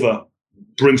 over.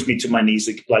 Brings me to my knees.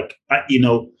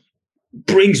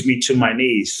 Brings me to my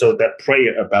knees. So that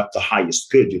prayer about the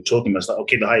highest good you're talking about, it's like,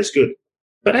 okay, the highest good.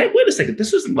 But hey, wait a second,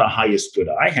 this isn't the highest good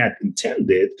I had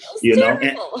intended,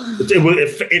 and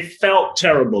it felt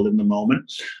terrible in the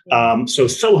moment.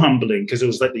 So humbling, because it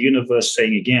was like the universe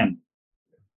saying again,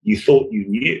 you thought you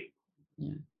knew,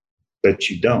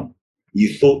 but you don't.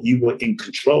 You thought you were in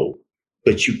control,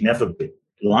 but you've never been.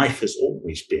 Life has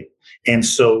always been. And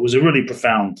so it was a really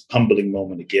profound, humbling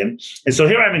moment again. And so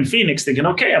here I'm in Phoenix thinking,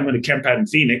 okay, I'm going to camp out in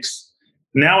Phoenix.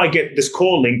 Now I get this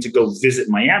calling to go visit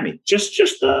Miami. Just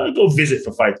go visit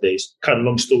for 5 days. Cut a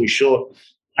long story short,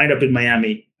 I end up in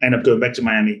Miami. I end up going back to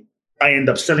Miami. I end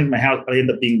up selling my house. I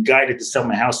end up being guided to sell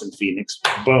my house in Phoenix.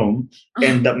 Boom.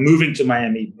 End up moving to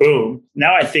Miami. Boom.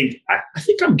 Now I think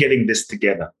I'm getting this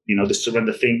together. The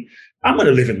surrender thing. I'm going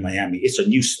to live in Miami. It's a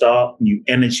new start, new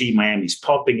energy. Miami's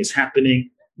popping. It's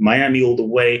happening. Miami all the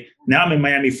way. Now I'm in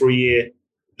Miami for a year.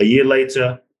 A year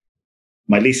later,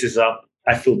 my lease is up.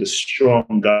 I feel this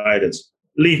strong guidance.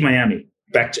 Leave Miami,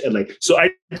 back to LA. So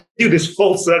I do this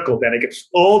full circle, then I get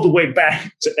all the way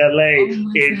back to LA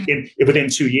within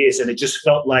 2 years. And it just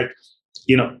felt like,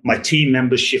 my team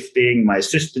members shifting, my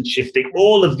assistant shifting,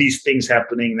 all of these things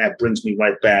happening. That brings me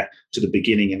right back to the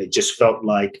beginning. And it just felt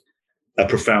like a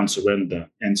profound surrender.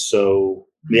 And so,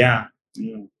 yeah.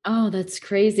 Oh, that's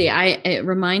crazy. It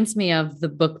reminds me of the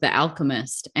book, The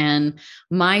Alchemist, and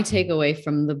my takeaway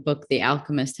from the book, The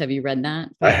Alchemist. Have you read that?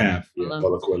 I have. Yeah,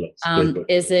 Paulo Coelho.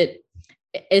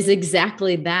 Is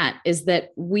exactly that, is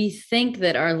that we think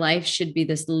that our life should be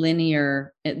this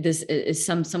linear, this is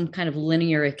some kind of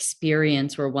linear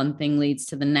experience where one thing leads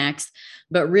to the next.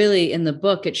 But really in the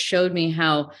book, it showed me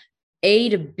how A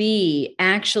to B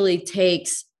actually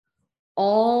takes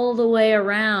all the way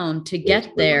around to get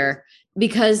there,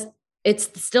 because it's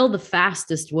still the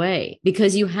fastest way,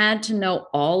 because you had to know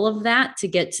all of that to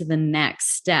get to the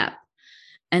next step.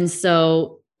 And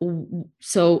so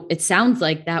it sounds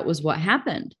like that was what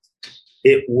happened.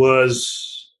 It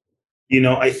was,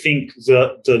 I think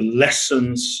the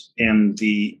lessons and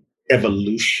the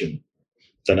evolution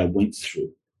that I went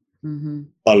through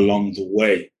along the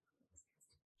way,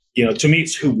 to me,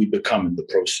 it's who we become in the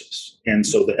process. And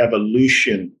so the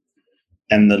evolution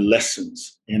and the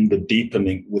lessons and the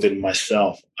deepening within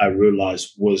myself, I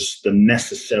realized was the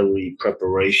necessary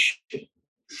preparation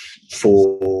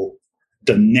for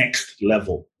the next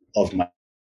level of my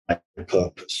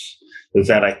purpose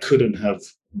that I couldn't have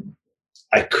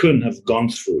gone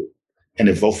through and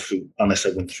evolved through unless I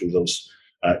went through those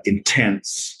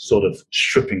intense sort of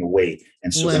stripping away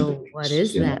and surrendering. Well, what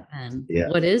is that then? Yeah.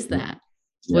 What is that?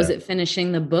 Yeah. Was it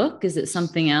finishing the book? Is it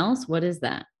something else? What is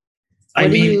that? I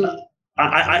think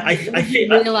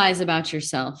realize about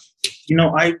yourself.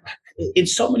 In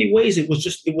so many ways, it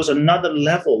was another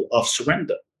level of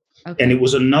surrender. Okay. And it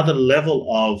was another level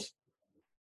of,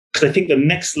 because I think the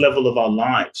next level of our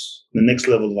lives, the next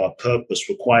level of our purpose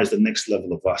requires the next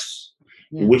level of us,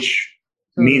 which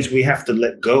means we have to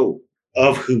let go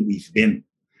of who we've been.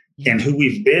 And who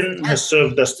we've been has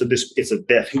served us to this, it's a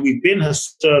death. Who we've been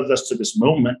has served us to this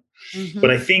moment.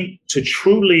 But I think to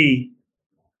truly,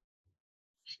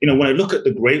 when I look at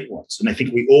the great ones, and I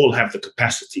think we all have the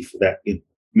capacity for that,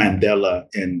 Mandela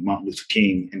and Martin Luther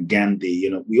King and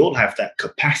Gandhi, we all have that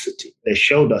capacity. They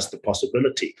showed us the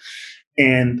possibility.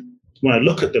 And when I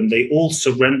look at them, they all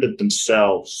surrendered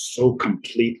themselves so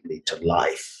completely to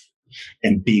life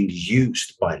and being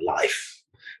used by life,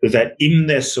 that in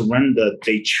their surrender,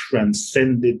 they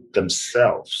transcended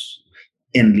themselves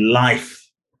and life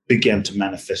began to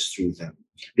manifest through them.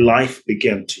 Life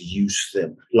began to use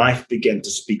them. Life began to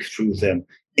speak through them.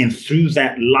 And through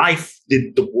that, life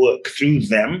did the work through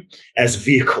them as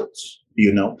vehicles,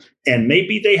 and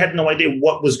maybe they had no idea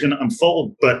what was going to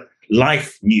unfold, but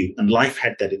life knew and life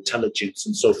had that intelligence.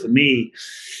 And so for me,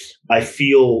 I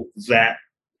feel that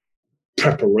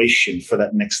preparation for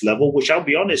that next level, which I'll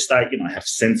be honest, I have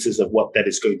senses of what that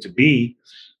is going to be,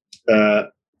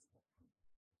 but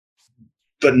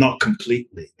not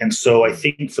completely. And so I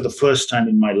think for the first time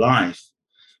in my life,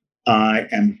 I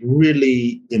am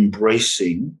really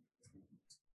embracing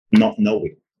not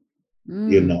knowing,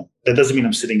 That doesn't mean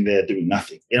I'm sitting there doing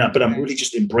nothing, but I'm really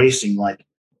just embracing, like,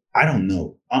 I don't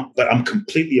know, but I'm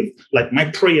completely, like, my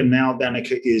prayer now,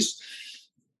 Danica, is,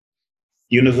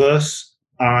 universe,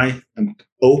 I am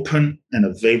open and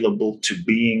available to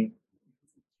being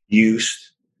used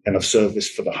and of service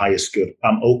for the highest good.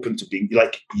 I'm open to being,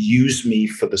 like, use me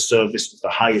for the service of the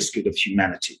highest good of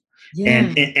humanity.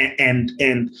 Yeah. And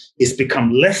it's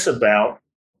become less about,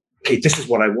 okay, this is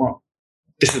what I want.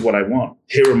 This is what I want.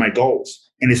 Here are my goals.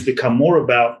 And it's become more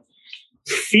about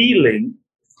feeling,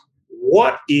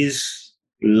 what is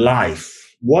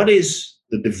life? What is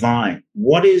the divine?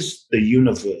 What is the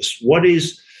universe? What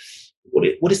is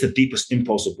the deepest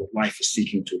impulse of what life is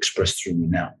seeking to express through me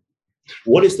now?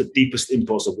 What is the deepest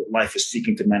impulse of what life is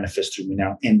seeking to manifest through me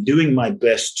now? And doing my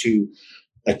best to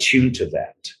attune to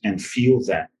that and feel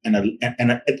that and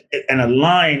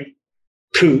align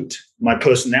my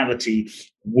personality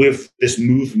with this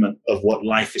movement of what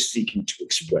life is seeking to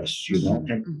express,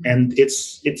 and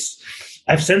it's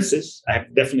I have senses, I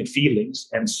have definite feelings.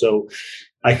 And so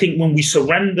I think when we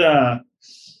surrender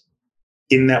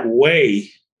in that way,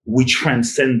 we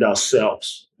transcend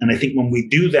ourselves. And I think when we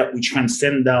do that, we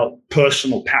transcend our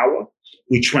personal power,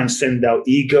 we transcend our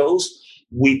egos,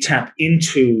 we tap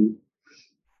into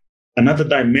another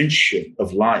dimension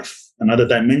of life, another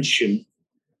dimension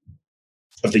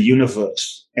of the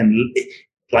universe. And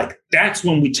that's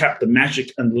when we tap the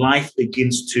magic, and life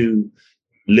begins to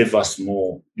live us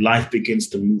more. Life begins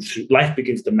to move through, life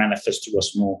begins to manifest to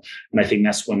us more. And I think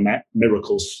that's when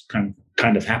miracles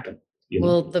kind of happen.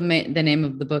 Well, the name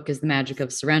of the book is The Magic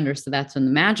of Surrender. So that's when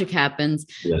the magic happens.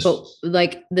 Yes. But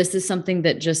this is something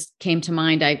that just came to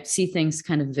mind. I see things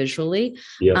kind of visually,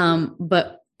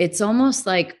 but it's almost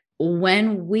like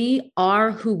when we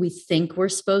are who we think we're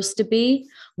supposed to be,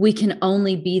 we can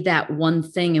only be that one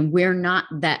thing. And we're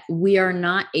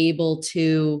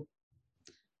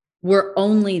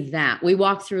only that. We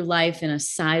walk through life in a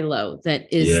silo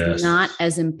that is not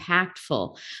as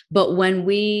impactful. But when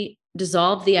we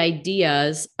dissolve the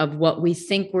ideas of what we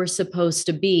think we're supposed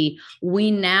to be,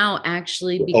 we now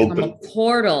actually become a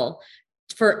portal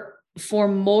for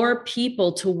more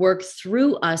people to work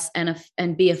through us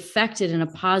and be affected in a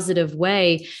positive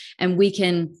way. And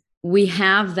we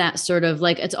have that sort of,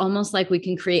 like, it's almost like we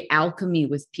can create alchemy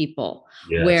with people,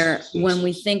 when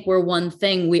we think we're one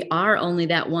thing, we are only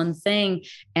that one thing,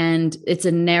 and it's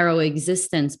a narrow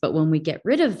existence. But when we get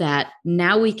rid of that,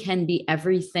 now we can be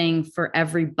everything for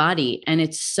everybody. And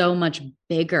it's so much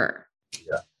bigger.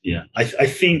 Yeah. I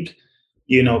think,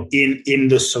 in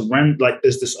the surrender, like,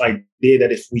 there's this idea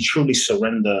that if we truly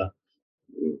surrender,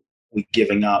 we're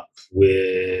giving up,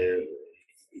 we're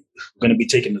going to be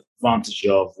taken advantage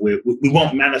of, we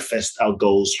won't manifest our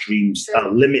goals, dreams, our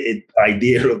limited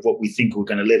idea of what we think we're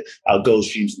going to live, our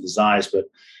goals, dreams, and desires. But,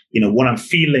 what I'm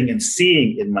feeling and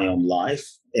seeing in my own life,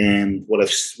 and what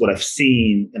I've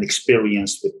seen and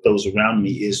experienced with those around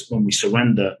me, is when we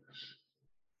surrender,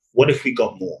 what if we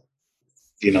got more?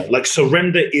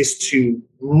 Surrender is to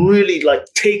really,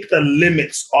 take the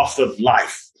limits off of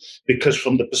life, because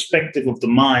from the perspective of the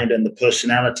mind and the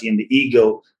personality and the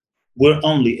ego, we're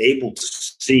only able to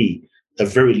see a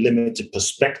very limited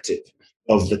perspective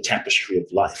of the tapestry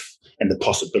of life and the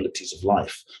possibilities of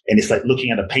life. And it's like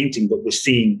looking at a painting, but we're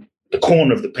seeing the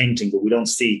corner of the painting, but we don't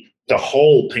see the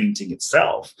whole painting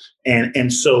itself.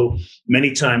 And so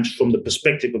many times, from the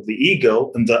perspective of the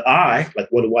ego and the I, like,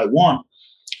 what do I want?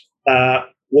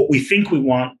 What we think we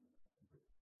want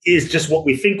is just what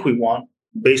we think we want,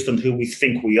 based on who we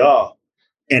think we are.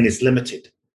 and it's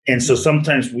limited. And so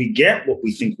sometimes we get what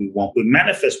we think we want. We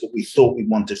manifest what we thought we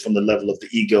wanted from the level of the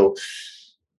ego,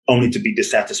 only to be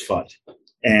dissatisfied.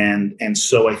 And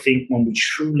so I think when we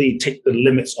truly take the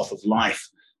limits off of life,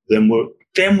 then we're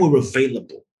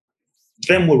available.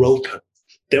 Then we're open.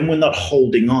 Then we're not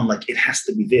holding on like it has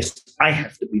to be this, I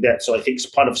have to be that. So I think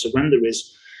part of surrender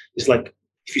is like,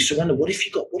 if you surrender, what if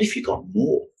you got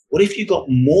more? What if you got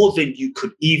more than you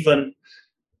could even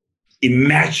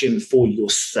imagine for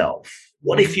yourself?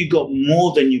 What if you got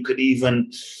more than you could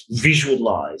even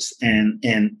visualize and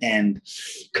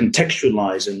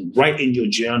contextualize and write in your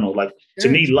journal? Like, to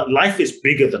me, life is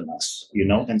bigger than us,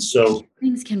 And so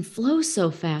things can flow so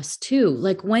fast too.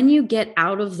 Like when you get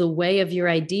out of the way of your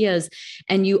ideas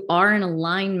and you are in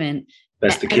alignment.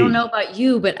 That's the key. I don't know about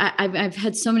you, but I've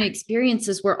had so many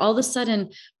experiences where all of a sudden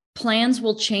plans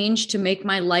will change to make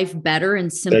my life better in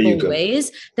simple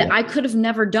ways that I could have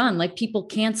never done, like people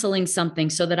canceling something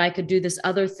so that I could do this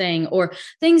other thing, or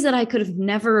things that I could have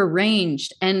never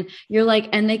arranged. And you're like,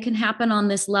 and they can happen on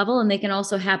this level, and they can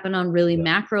also happen on really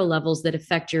macro levels that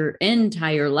affect your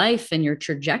entire life and your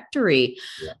trajectory.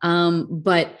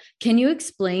 But can you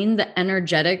explain the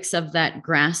energetics of that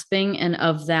grasping and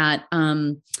of that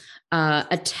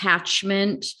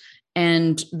attachment?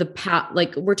 And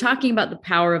like we're talking about the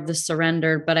power of the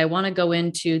surrender, but I want to go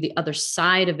into the other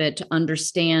side of it to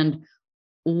understand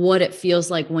what it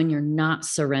feels like when you're not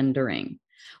surrendering.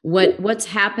 What's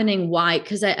happening? Why?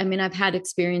 Because I've had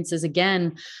experiences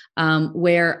again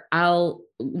where I'll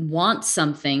want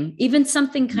something, even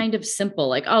something kind of simple,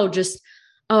 like,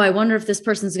 I wonder if this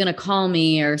person's going to call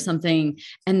me or something.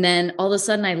 And then all of a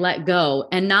sudden I let go,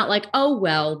 and not like, oh,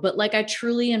 well, but like I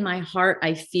truly in my heart,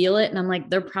 I feel it. And I'm like,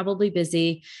 they're probably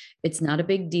busy. It's not a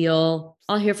big deal.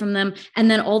 I'll hear from them.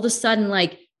 And then all of a sudden,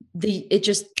 like it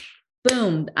just,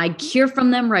 boom, I hear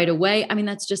from them right away. I mean,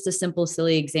 that's just a simple,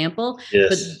 silly example,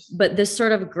 but this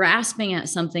sort of grasping at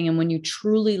something. And when you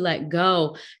truly let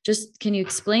go, just, can you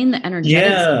explain the energetics?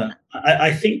 Yeah,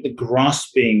 I think the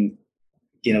grasping,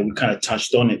 we kind of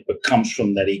touched on it, but comes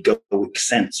from that egoic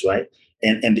sense, right?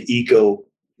 And the ego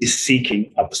is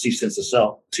seeking our perceived sense of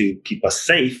self to keep us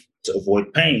safe, to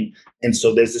avoid pain. And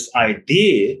so there's this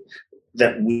idea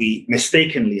that we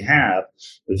mistakenly have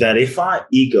that if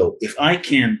I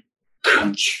can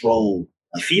control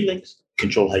my feelings,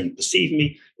 control how you perceive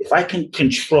me, if I can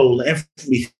control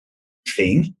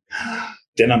everything,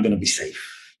 then I'm going to be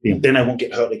safe. Then I won't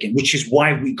get hurt again, which is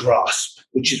why we grasp,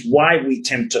 which is why we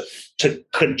tend to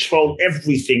control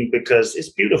everything, because it's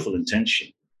beautiful intention,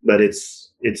 but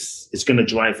it's going to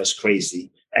drive us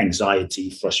crazy. Anxiety,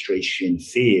 frustration,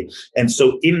 fear. And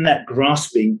so in that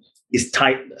grasping is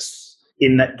tightness.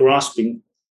 In that grasping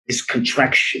is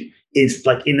contraction. It's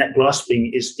like in that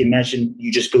grasping is, imagine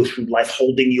you just go through life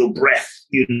holding your breath,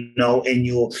 and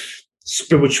you're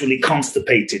spiritually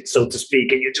constipated, so to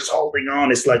speak, and you're just holding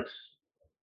on. It's like,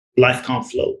 life can't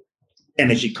flow.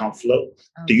 Energy can't flow.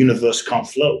 The universe can't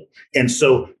flow. And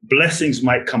so blessings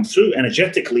might come through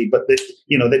energetically, but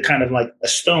they're kind of like a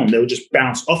stone. They'll just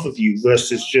bounce off of you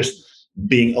versus just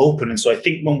being open. And so I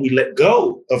think when we let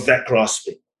go of that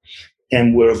grasping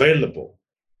and we're available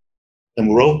and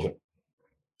we're open,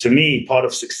 to me, part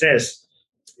of success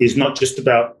is not just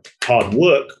about hard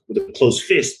work with a closed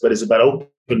fist, but it's about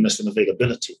openness and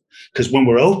availability. Because when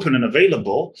we're open and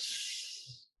available,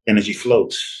 energy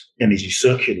flows, energy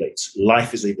circulates,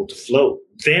 life is able to flow.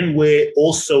 Then we're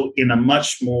also in a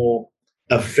much more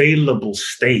available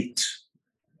state,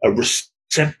 a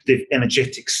receptive,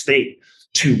 energetic state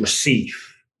to receive.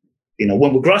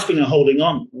 When we're grasping and holding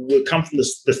on, we come from the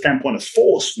standpoint of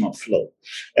force, not flow.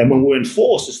 And when we're in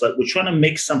force, it's like we're trying to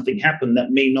make something happen that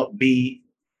may not be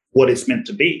what it's meant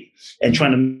to be, and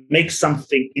trying to make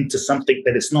something into something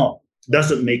that it's not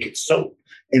doesn't make it so.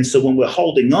 And so when we're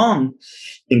holding on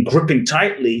and gripping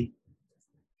tightly,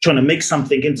 trying to make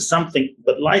something into something,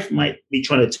 but life might be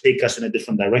trying to take us in a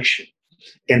different direction.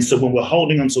 And so when we're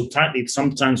holding on so tightly,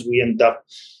 sometimes we end up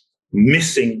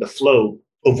missing the flow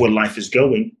of where life is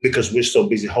going because we're so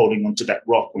busy holding on to that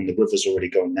rock when the river's already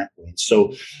going that way.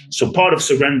 So part of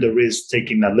surrender is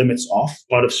taking the limits off.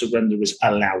 Part of surrender is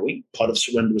allowing. Part of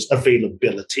surrender is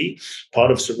availability.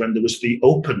 Part of surrender is the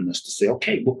openness to say,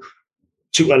 okay, well,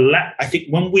 to allow, I think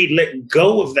when we let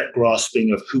go of that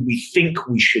grasping of who we think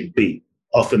we should be,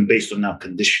 often based on our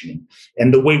conditioning,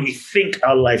 and the way we think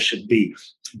our life should be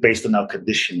based on our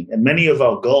conditioning. And many of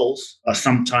our goals are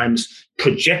sometimes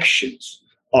projections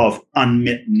of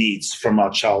unmet needs from our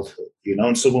childhood,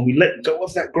 And so when we let go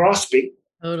of that grasping,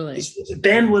 totally,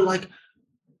 then we're like,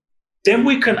 then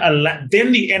we can allow,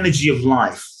 then the energy of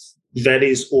life that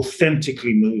is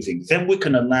authentically moving, then we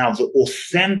can allow the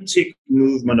authentic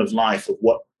movement of life, of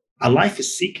what our life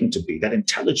is seeking to be, that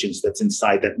intelligence that's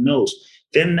inside that knows.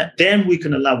 Then we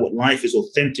can allow what life is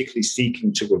authentically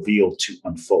seeking to reveal, to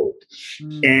unfold.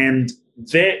 And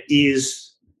there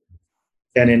is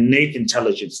an innate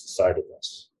intelligence inside of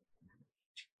us.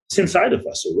 It's inside of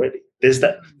us already. There's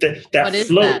that what is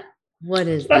flow. That? What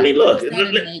is that? I mean, look,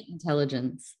 innate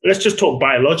intelligence. Let's just talk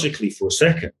biologically for a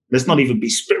second. Let's not even be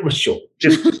spiritual.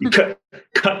 Just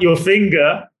cut your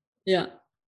finger. Yeah.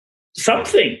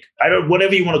 Something,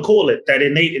 whatever you want to call it, that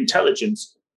innate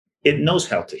intelligence, it knows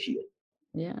how to heal.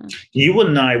 Yeah. You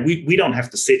and I, we don't have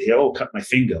to sit here, cut my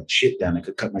finger. Shit, Dan, I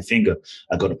could cut my finger.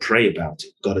 I got to pray about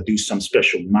it. Got to do some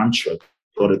special mantra.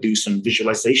 Got to do some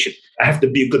visualization. I have to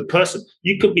be a good person.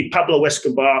 You could be Pablo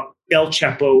Escobar, El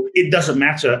Chapo. It doesn't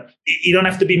matter. You don't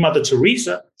have to be Mother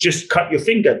Teresa. Just cut your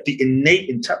finger. The innate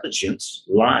intelligence,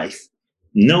 life,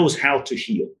 knows how to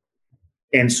heal.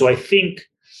 And so I think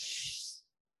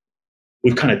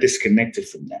we've kind of disconnected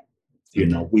from that.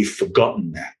 We've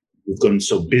forgotten that. We've gotten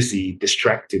so busy,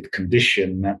 distracted,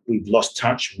 conditioned that we've lost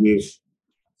touch with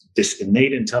this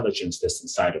innate intelligence that's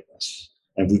inside of us.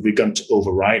 And we've begun to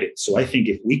override it. So I think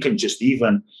if we can just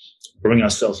even bring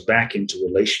ourselves back into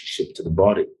relationship to the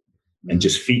body and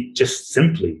just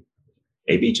simply,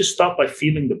 maybe just start by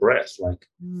feeling the breath. Like,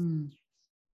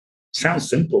 sounds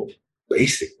simple,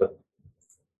 basic, but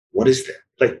what is that?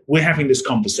 Like, we're having this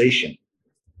conversation.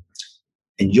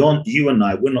 And you and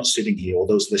I, we're not sitting here, or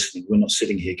those listening, we're not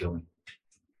sitting here going,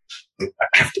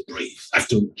 I have to breathe. I have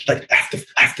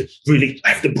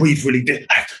to breathe really deep.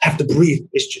 I have to breathe.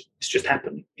 It's just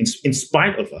happening. In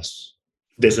spite of us,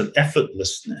 there's an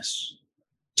effortlessness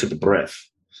to the breath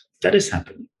that is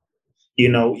happening.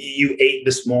 You ate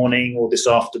this morning or this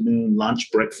afternoon,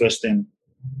 lunch, breakfast, and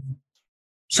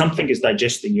something is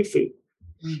digesting your food.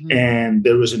 Mm-hmm. And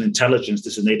there is an intelligence,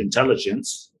 this innate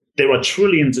intelligence. There are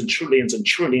trillions and trillions and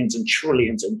trillions and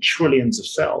trillions and trillions of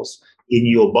cells in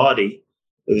your body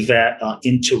that are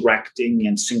interacting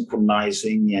and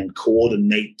synchronizing and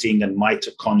coordinating, and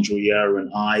mitochondria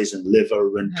and eyes and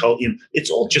liver and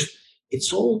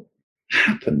it's all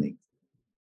happening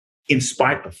in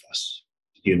spite of us,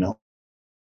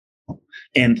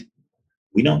 and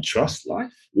we don't trust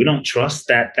life. We don't trust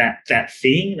that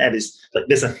thing that is like,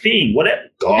 there's a thing, whatever,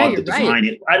 God, the divine,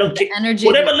 right. I don't care, energy,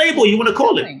 whatever label you want to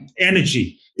call it,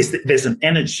 energy. There's an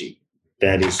energy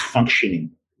that is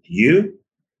functioning. You,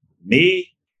 me,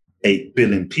 8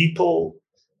 billion people,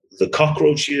 the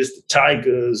cockroaches, the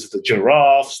tigers, the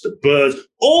giraffes, the birds,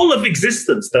 all of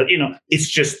existence that,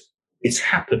 it's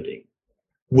happening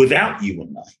without you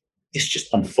and I. It's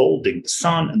just unfolding, the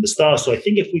sun and the stars. So I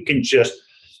think if we can just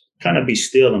kind of be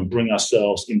still and bring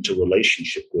ourselves into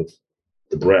relationship with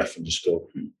the breath and just go,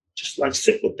 just like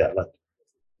sit with that, like,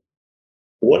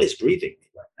 what is breathing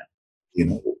right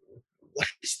now? What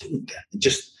is doing that? And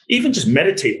just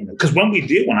meditate on it. Because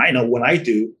when I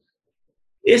do,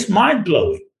 it's mind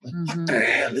blowing. Like, what the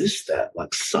hell is that?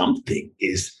 Like, something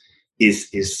is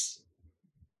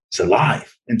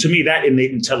alive. And to me, that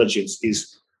innate intelligence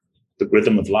is the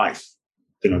rhythm of life.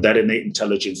 That innate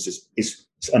intelligence is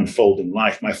unfolding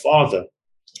life. My father,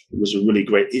 he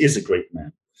is a great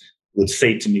man, would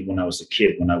say to me when I was a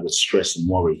kid, when I would stress and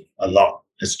worry a lot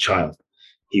as a child,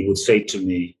 he would say to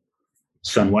me,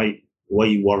 son, why are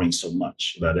you worrying so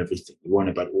much about everything? You're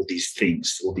worrying about all these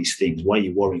things. Why are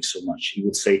you worrying so much? He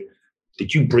would say,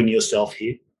 did you bring yourself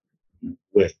here?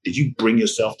 Where? Did you bring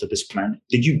yourself to this planet?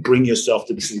 Did you bring yourself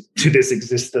to this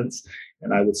existence?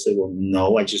 And I would say, well,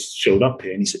 no, I just showed up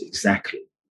here. And he said, exactly.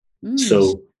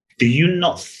 So do you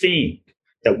not think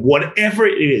that whatever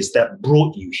it is that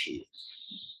brought you here,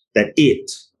 that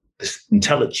this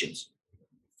intelligence,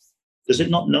 does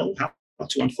it not know how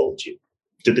to unfold you?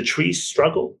 Do the trees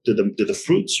struggle? Do the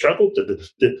fruit struggle?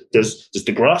 Does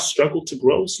the grass struggle to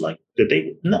grow? It's like,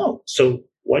 no. So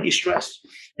why do you stress?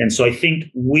 And so I think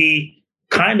we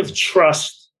kind of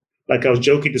trust, like I was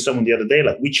joking to someone the other day,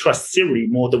 like we trust Siri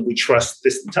more than we trust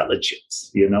this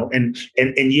intelligence,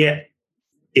 and yet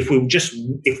if we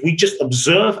just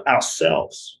observe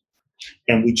ourselves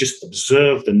and we just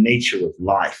observe the nature of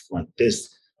life, like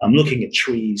this, I'm looking at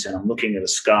trees and I'm looking at the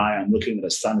sky, I'm looking at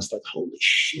the sun. It's like, holy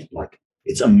shit, like,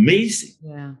 it's amazing.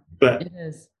 Yeah, but it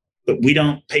is. But we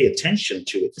don't pay attention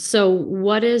to it. So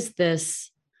what is this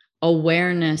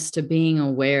awareness to being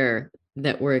aware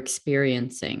that we're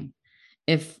experiencing?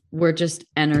 If we're just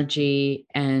energy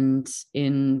and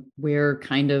we're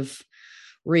kind of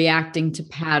reacting to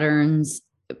patterns,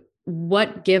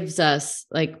 what gives us,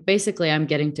 like, basically I'm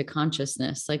getting to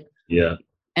consciousness, like, yeah.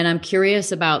 And I'm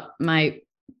curious about my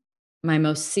my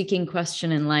most seeking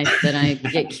question in life that I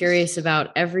get curious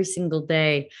about every single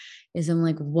day is I'm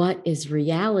like, what is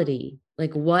reality?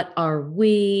 Like, what are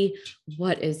we?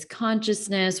 What is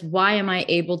consciousness? Why am I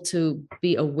able to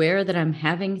be aware that I'm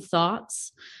having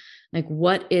thoughts? Like,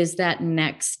 what is that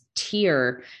next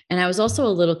tier? And I was also a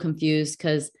little confused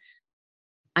because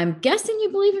I'm guessing you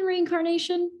believe in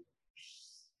reincarnation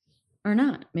or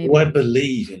not, maybe. Well, I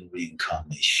believe in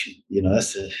reincarnation.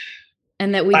 That's a...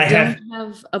 And that we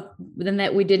then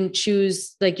that we didn't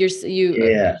choose, like you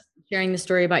sharing the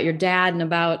story about your dad and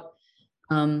about,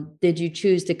 did you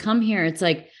choose to come here? It's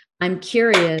like, I'm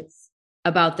curious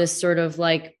about this sort of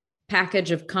like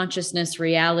package of consciousness,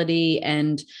 reality,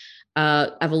 and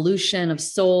evolution of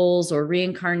souls or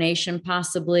reincarnation,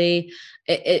 possibly.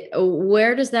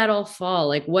 Where does that all fall?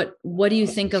 Like, what do you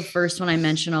think of first when I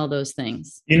mention all those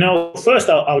things? First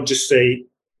I'll just say,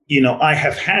 I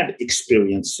have had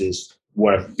experiences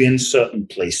where I've been certain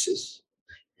places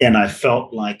and I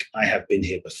felt like I have been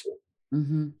here before.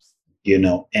 Mm-hmm.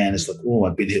 And it's like, oh,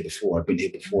 I've been here before. I've been here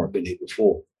before. I've been here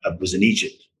before. I was in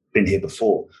Egypt, been here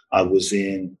before. I was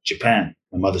in Japan.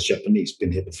 My mother's Japanese,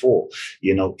 been here before.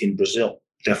 In Brazil,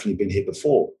 definitely been here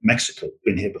before. Mexico,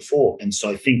 been here before. And so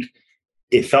I think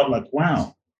it felt like,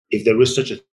 wow, if there is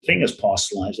such a thing as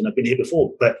past lives, and I've been here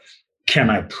before, but can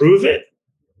I prove it?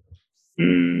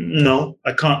 No,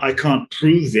 I can't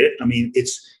prove it. I mean,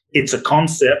 it's a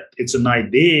concept. It's an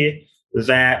idea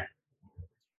that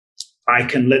I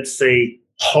can, let's say,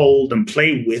 hold and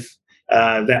play with,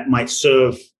 that might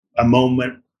serve a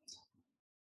moment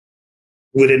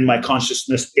within my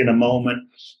consciousness in a moment,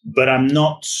 but I'm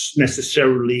not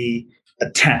necessarily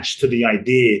attached to the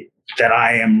idea that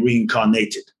I am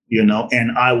reincarnated,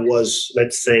 and I was,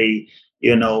 let's say,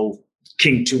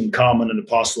 King Tutankhamun in the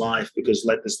past life, because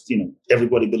like this,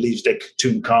 everybody believes that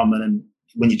Tutankhamun, and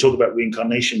when you talk about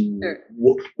reincarnation, sure.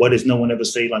 What does no one ever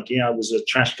say? Like, yeah, I was a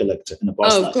trash collector in the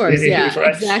past life. Of course, yeah,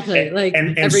 right? Exactly.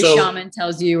 And every shaman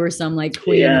tells you, or some like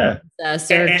queen,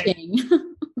 princess, or king.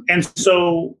 And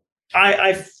so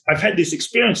I've had these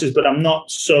experiences, but I'm not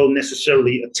so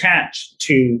necessarily attached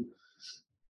to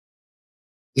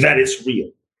that it's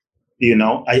real.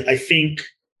 I think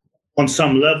on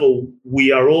some level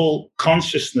we are all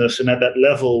consciousness, and at that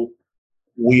level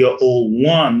we are all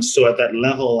one. So at that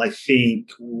level, I think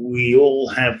we all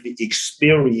have the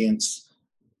experience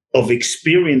of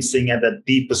experiencing at that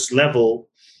deepest level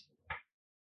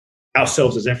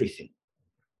ourselves as everything.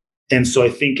 And so I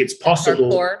think it's possible.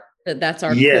 That's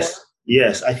our core.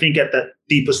 Yes. I think at that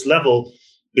deepest level,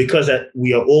 because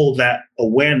we are all that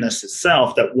awareness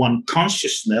itself, that one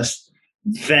consciousness,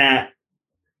 that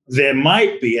there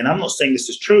might be, and I'm not saying this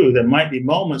is true, there might be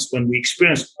moments when we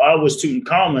experience, I was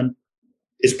Tutankhamun.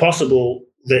 It's possible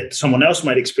that someone else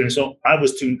might experience, oh, I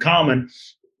was Tutankhamun,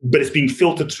 but it's being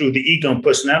filtered through the ego and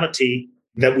personality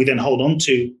that we then hold on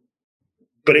to.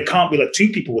 But it can't be like two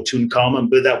people were Tutankhamun,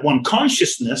 but that one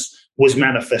consciousness was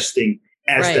manifesting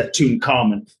as that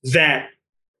Tutankhamun. That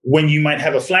when you might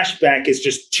have a flashback, it's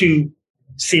just two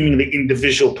seemingly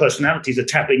individual personalities are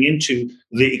tapping into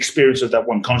the experience of that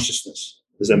one consciousness.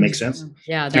 Does that make sense?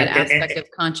 Yeah, that aspect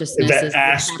of consciousness is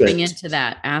tapping into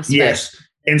that aspect. Yes.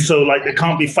 And so, like, there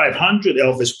can't be 500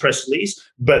 Elvis Presleys,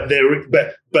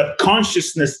 but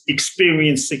consciousness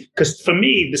experiencing. Because for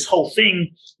me, this whole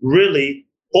thing, really,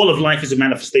 all of life is a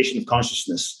manifestation of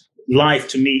consciousness. Life,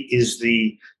 to me, is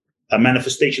a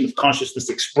manifestation of consciousness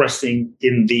expressing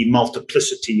in the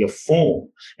multiplicity of form.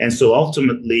 And so,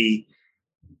 ultimately,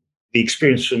 the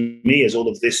experience for me is all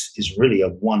of this is really a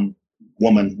one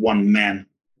woman, one man,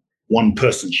 one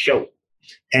person show.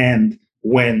 And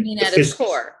when at its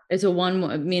core, it's a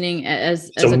one, meaning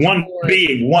as so one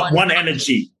being, one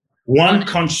energy, one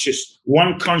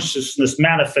consciousness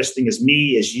manifesting as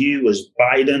me, as you, as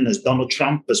Biden, as Donald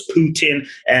Trump, as Putin,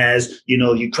 as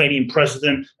Ukrainian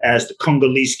president, as the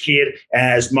Congolese kid,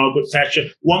 as Margaret Thatcher.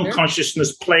 One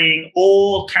consciousness playing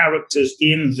all characters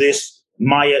in this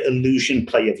Maya illusion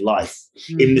play of life,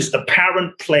 in this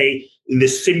apparent play, in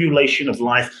this simulation of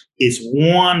life, is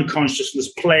one consciousness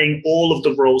playing all of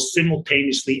the roles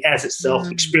simultaneously as itself,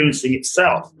 experiencing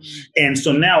itself. And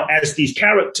so now, as these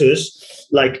characters,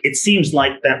 like, it seems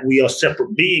like that we are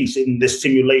separate beings in this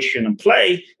simulation and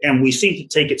play, and we seem to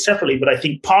take it separately. But I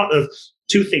think part of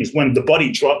two things: when the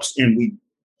body drops and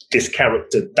this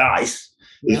character dies,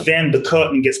 then the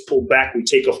curtain gets pulled back, we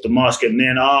take off the mask, and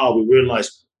then we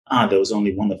realize, there was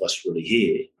only one of us really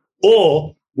here.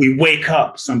 Or we wake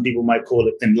up, some people might call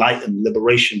it enlightened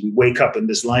liberation. We wake up in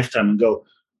this lifetime and go,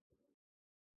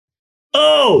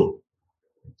 oh,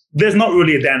 there's not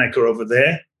really a Danica over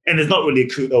there. And there's not really a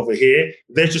Kut over here.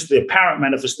 There's just the apparent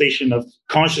manifestation of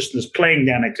consciousness playing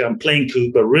Danica and playing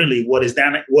Kut, but really what is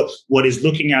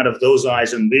looking out of those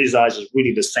eyes and these eyes is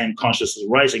really the same consciousness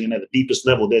rising. And at the deepest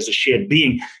level, there's a shared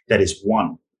being that is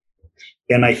one.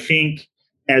 And I think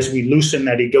as we loosen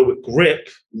that egoic grip,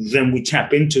 then we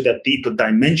tap into that deeper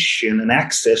dimension and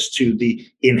access to the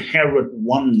inherent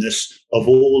oneness of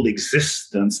all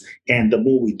existence. And the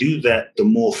more we do that, the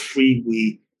more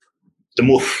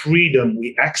freedom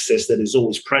we access that is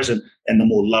always present, and the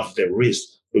more love there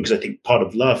is. Because I think part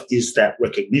of love is that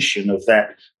recognition of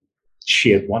that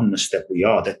shared oneness that we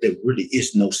are, that there really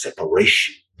is no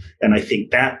separation. And I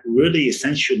think that really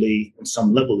essentially, on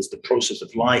some level, is the process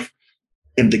of life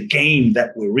and the game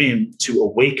that we're in to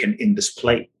awaken in this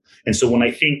play. And so when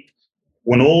I think,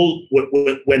 when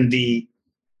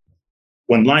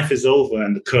life is over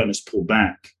and the curtain is pulled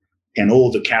back, and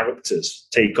all the characters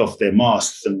take off their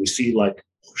masks, and we see like,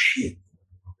 oh shit,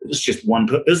 this is one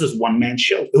man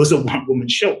show. It was a one woman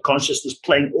show. Consciousness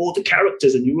playing all the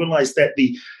characters, and you realize that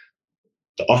the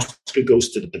Oscar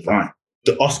goes to the divine.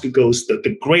 The Oscar goes that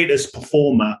the greatest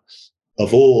performer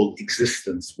of all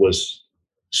existence was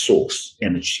source,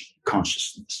 energy,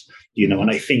 consciousness.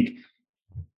 And I think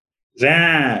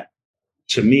that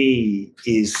to me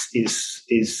is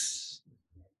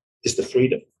the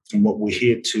freedom and what we're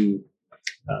here to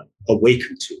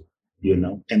awaken to,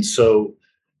 And so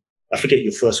I forget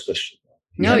your first question.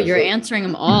 No, you're answering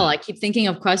them all. I keep thinking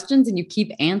of questions and you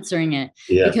keep answering it.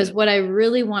 Yeah. Because what I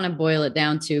really want to boil it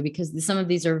down to, because some of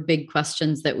these are big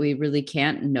questions that we really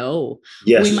can't know.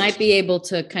 Yes. We might be able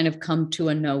to kind of come to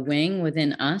a knowing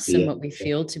within us and what we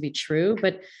feel to be true,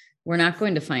 but we're not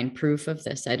going to find proof of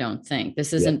this, I don't think.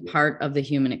 This isn't part of the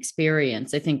human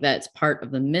experience. I think that's part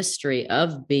of the mystery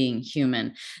of being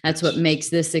human. That's what makes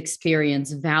this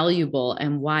experience valuable,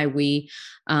 and why why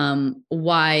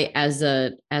as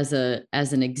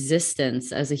an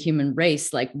existence, as a human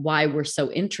race, like why we're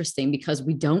so interesting, because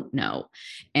we don't know.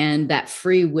 And that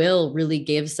free will really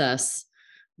gives us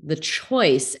the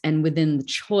choice. And within the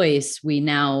choice, we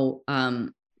now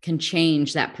can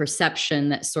change that perception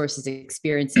that source is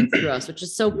experiencing through us, which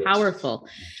is so powerful.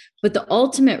 But the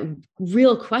ultimate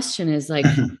real question is like,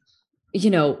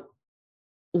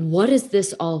 what is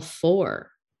this all for?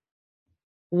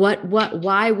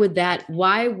 Why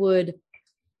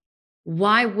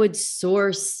would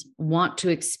source want to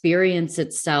experience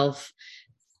itself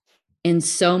in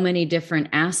so many different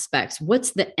aspects? What's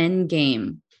the end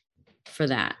game for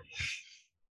that?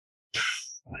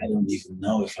 I don't even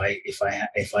know if I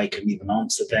can even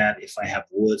answer that, if I have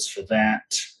words for that.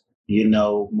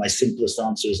 My simplest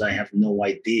answer is I have no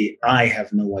idea. I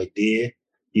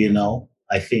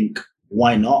think,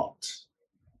 why not?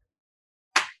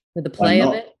 For the play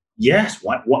of it? Yes.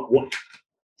 What?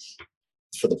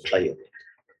 For the play of it.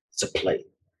 It's a play.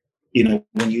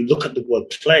 When you look at the word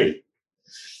play,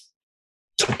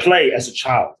 to play as a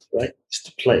child, right? Is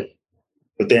to play.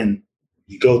 But then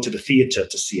you go to the theater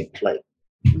to see a play.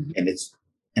 Mm-hmm.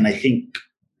 And I think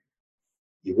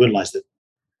you realize that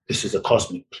this is a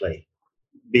cosmic play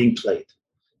being played.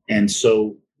 And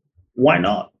so why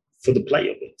not? For the play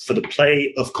of it, for the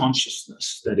play of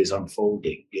consciousness that is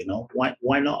unfolding,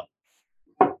 why not?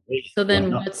 So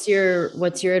then what's your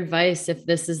advice if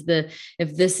this is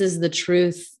the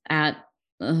truth at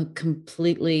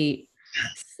completely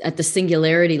at the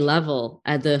singularity level,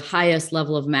 at the highest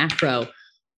level of macro?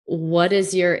 What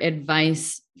is your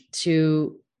advice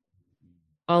to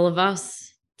all of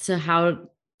us, to how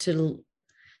to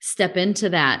step into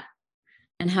that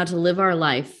and how to live our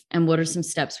life, and what are some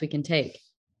steps we can take?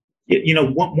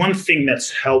 One thing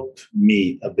that's helped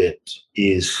me a bit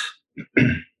is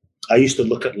I used to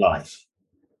look at life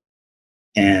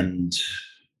and,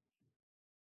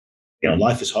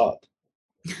 life is hard.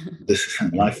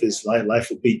 Life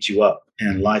will beat you up,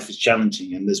 and life is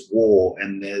challenging, and there's war,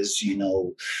 and there's,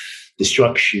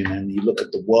 destruction, and you look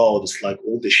at the world, it's like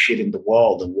all this shit in the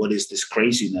world, and what is this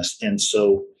craziness? And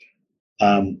so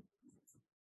I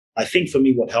think for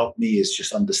me, what helped me is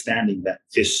just understanding that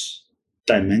this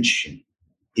dimension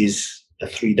is a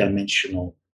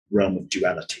 3-dimensional realm of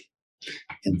duality.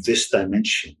 And this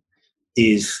dimension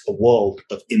is a world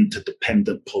of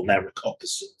interdependent polaric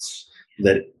opposites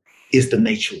that is the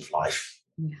nature of life.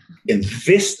 Yeah. And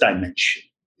this dimension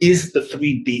is the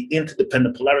 3D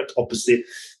interdependent polaric opposite,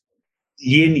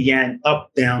 yin, yang,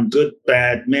 up, down, good,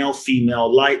 bad, male,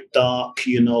 female, light, dark,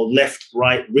 left,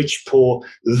 right, rich, poor.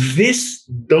 This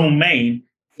domain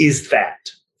is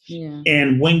that. Yeah.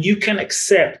 And when you can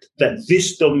accept that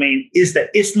this domain is that,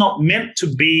 it's not meant to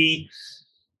be,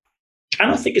 I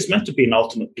don't think it's meant to be an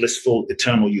ultimate blissful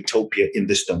eternal utopia in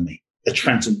this domain. a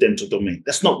transcendental domain.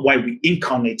 That's not why we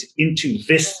incarnated into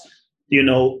this,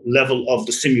 level of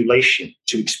the simulation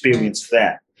to experience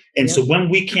that. And so when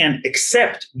we can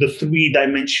accept the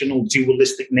three-dimensional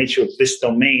dualistic nature of this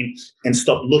domain and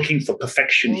stop looking for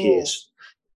perfection here.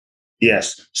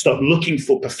 Yes, stop looking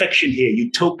for perfection here,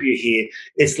 utopia here.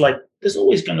 It's like there's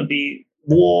always going to be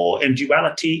war and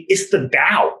duality. It's the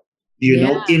Tao,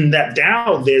 in that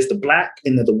Tao, there's the black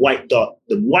and the white dot,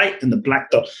 the white and the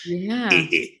black dot. Yeah.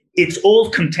 It's all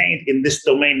contained in this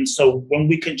domain. So when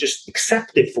we can just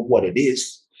accept it for what it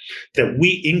is, that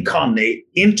we incarnate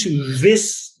into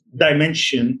this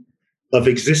dimension of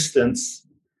existence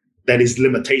that is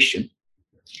limitation,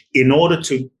 in order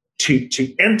to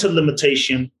enter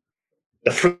limitation,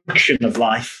 the friction of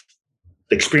life,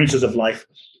 the experiences of life,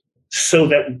 so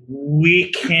that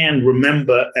we can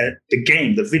remember the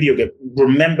game, the video game,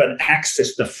 remember and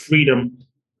access the freedom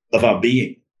of our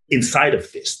being inside of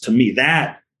this. To me,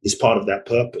 that is part of that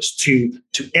purpose, to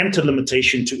enter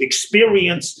limitation, to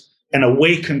experience and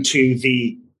awaken to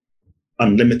the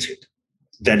unlimited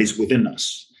that is within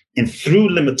us. And through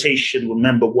limitation,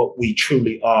 remember what we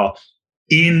truly are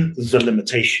in the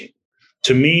limitation.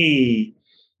 To me,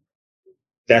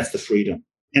 that's the freedom.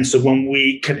 And so when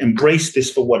we can embrace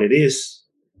this for what it is,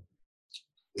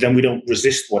 then we don't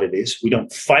resist what it is. We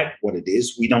don't fight what it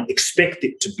is. We don't expect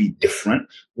it to be different.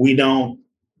 We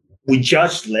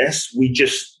judge less. We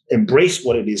just embrace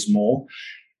what it is more.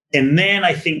 And then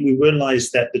I think we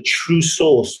realize that the true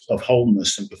source of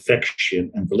wholeness and perfection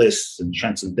and bliss and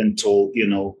transcendental,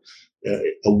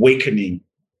 awakening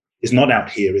is not out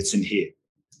here. It's in here.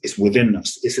 It's within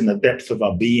us. It's in the depth of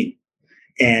our being.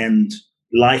 And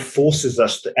life forces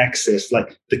us to access,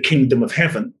 like, the kingdom of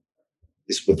heaven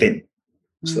is within.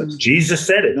 So Jesus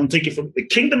said it. Don't take it from the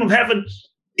kingdom of heaven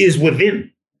is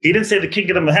within. He didn't say the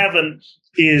kingdom of heaven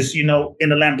is, in a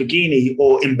Lamborghini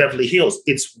or in Beverly Hills.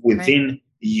 It's within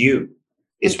you.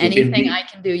 It's and anything I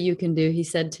can do, you can do, he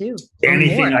said too.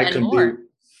 Anything I can do,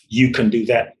 you can do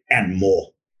that and more.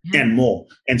 And more.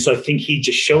 And so I think he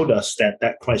just showed us that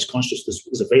Christ consciousness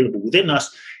is available within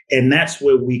us. And that's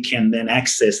where we can then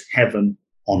access heaven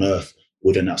on earth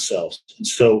within ourselves. And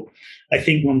so I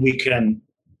think when we can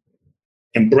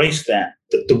embrace that,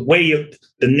 the way of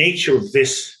the nature of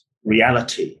this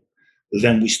reality,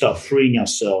 then we start freeing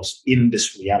ourselves in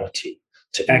this reality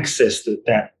to access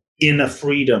that inner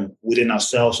freedom within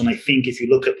ourselves. And I think if you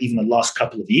look at even the last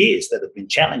couple of years that have been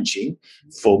challenging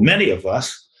for many of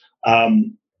us,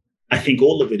 I think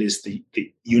all of it is the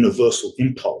universal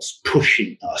impulse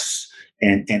pushing us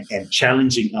and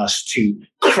challenging us to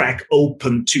crack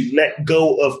open, to let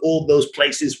go of all those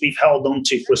places we've held on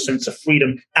to for a sense of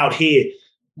freedom out here,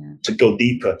 to go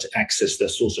deeper, to access the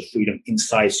source of freedom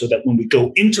inside, so that when we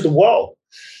go into the world,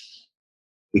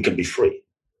 we can be free,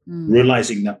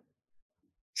 realizing that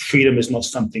freedom is not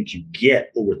something you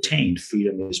get or retain.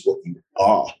 Freedom is what you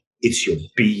are. It's your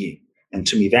being. And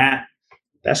to me,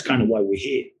 that's kind of why we're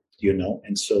here.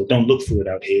 And so don't look for it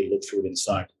out here, look for it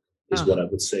inside is what I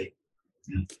would say.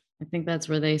 Yeah. I think that's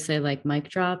where they say, like, mic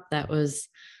drop. That was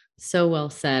so well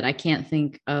said. I can't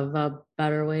think of a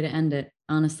better way to end it.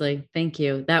 Honestly. Thank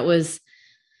you.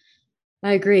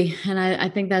 I agree. And I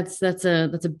think that's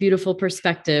a beautiful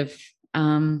perspective.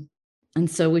 And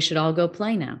so we should all go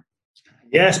play now.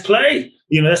 Yes. Play.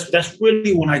 That's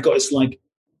really when I got, it's like,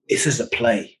 this is a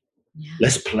play. Yeah.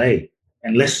 Let's play.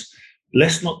 And let's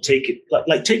not take it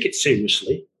like take it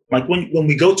seriously. Like when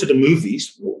we go to the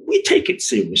movies, we take it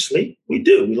seriously. We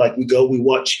do. We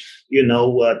watch,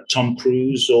 Tom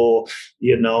Cruise or,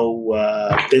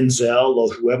 Denzel or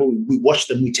whoever. We watch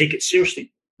them. We take it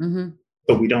seriously,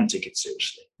 but we don't take it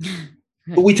seriously.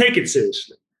 But we take it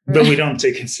seriously, but we don't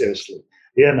take it seriously.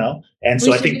 And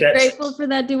so I think that's grateful for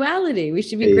that duality. We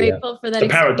should be grateful for that. The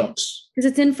paradox.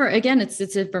 Because it's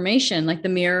it's information, like the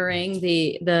mirroring,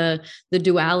 the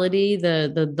duality,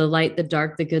 the light, the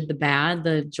dark, the good, the bad,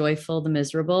 the joyful, the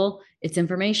miserable. It's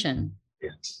information.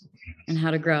 Yes. And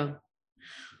how to grow.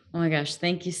 Oh my gosh.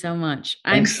 Thank you so much.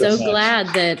 Thanks I'm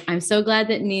so glad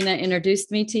that Nina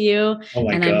introduced me to you.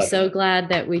 And God. I'm so glad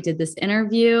that we did this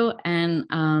interview, and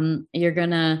you're going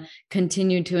to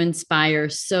continue to inspire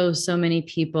so many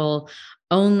people,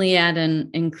 only at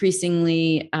an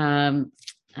increasingly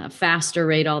faster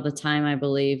rate all the time, I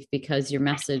believe, because your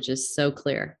message is so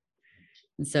clear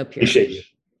and so pure. Appreciate you.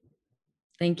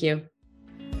 Thank you.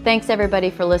 Thanks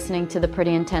everybody for listening to the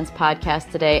Pretty Intense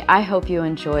podcast today. I hope you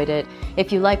enjoyed it.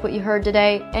 If you like what you heard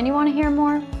today and you want to hear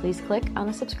more, please click on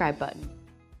the subscribe button.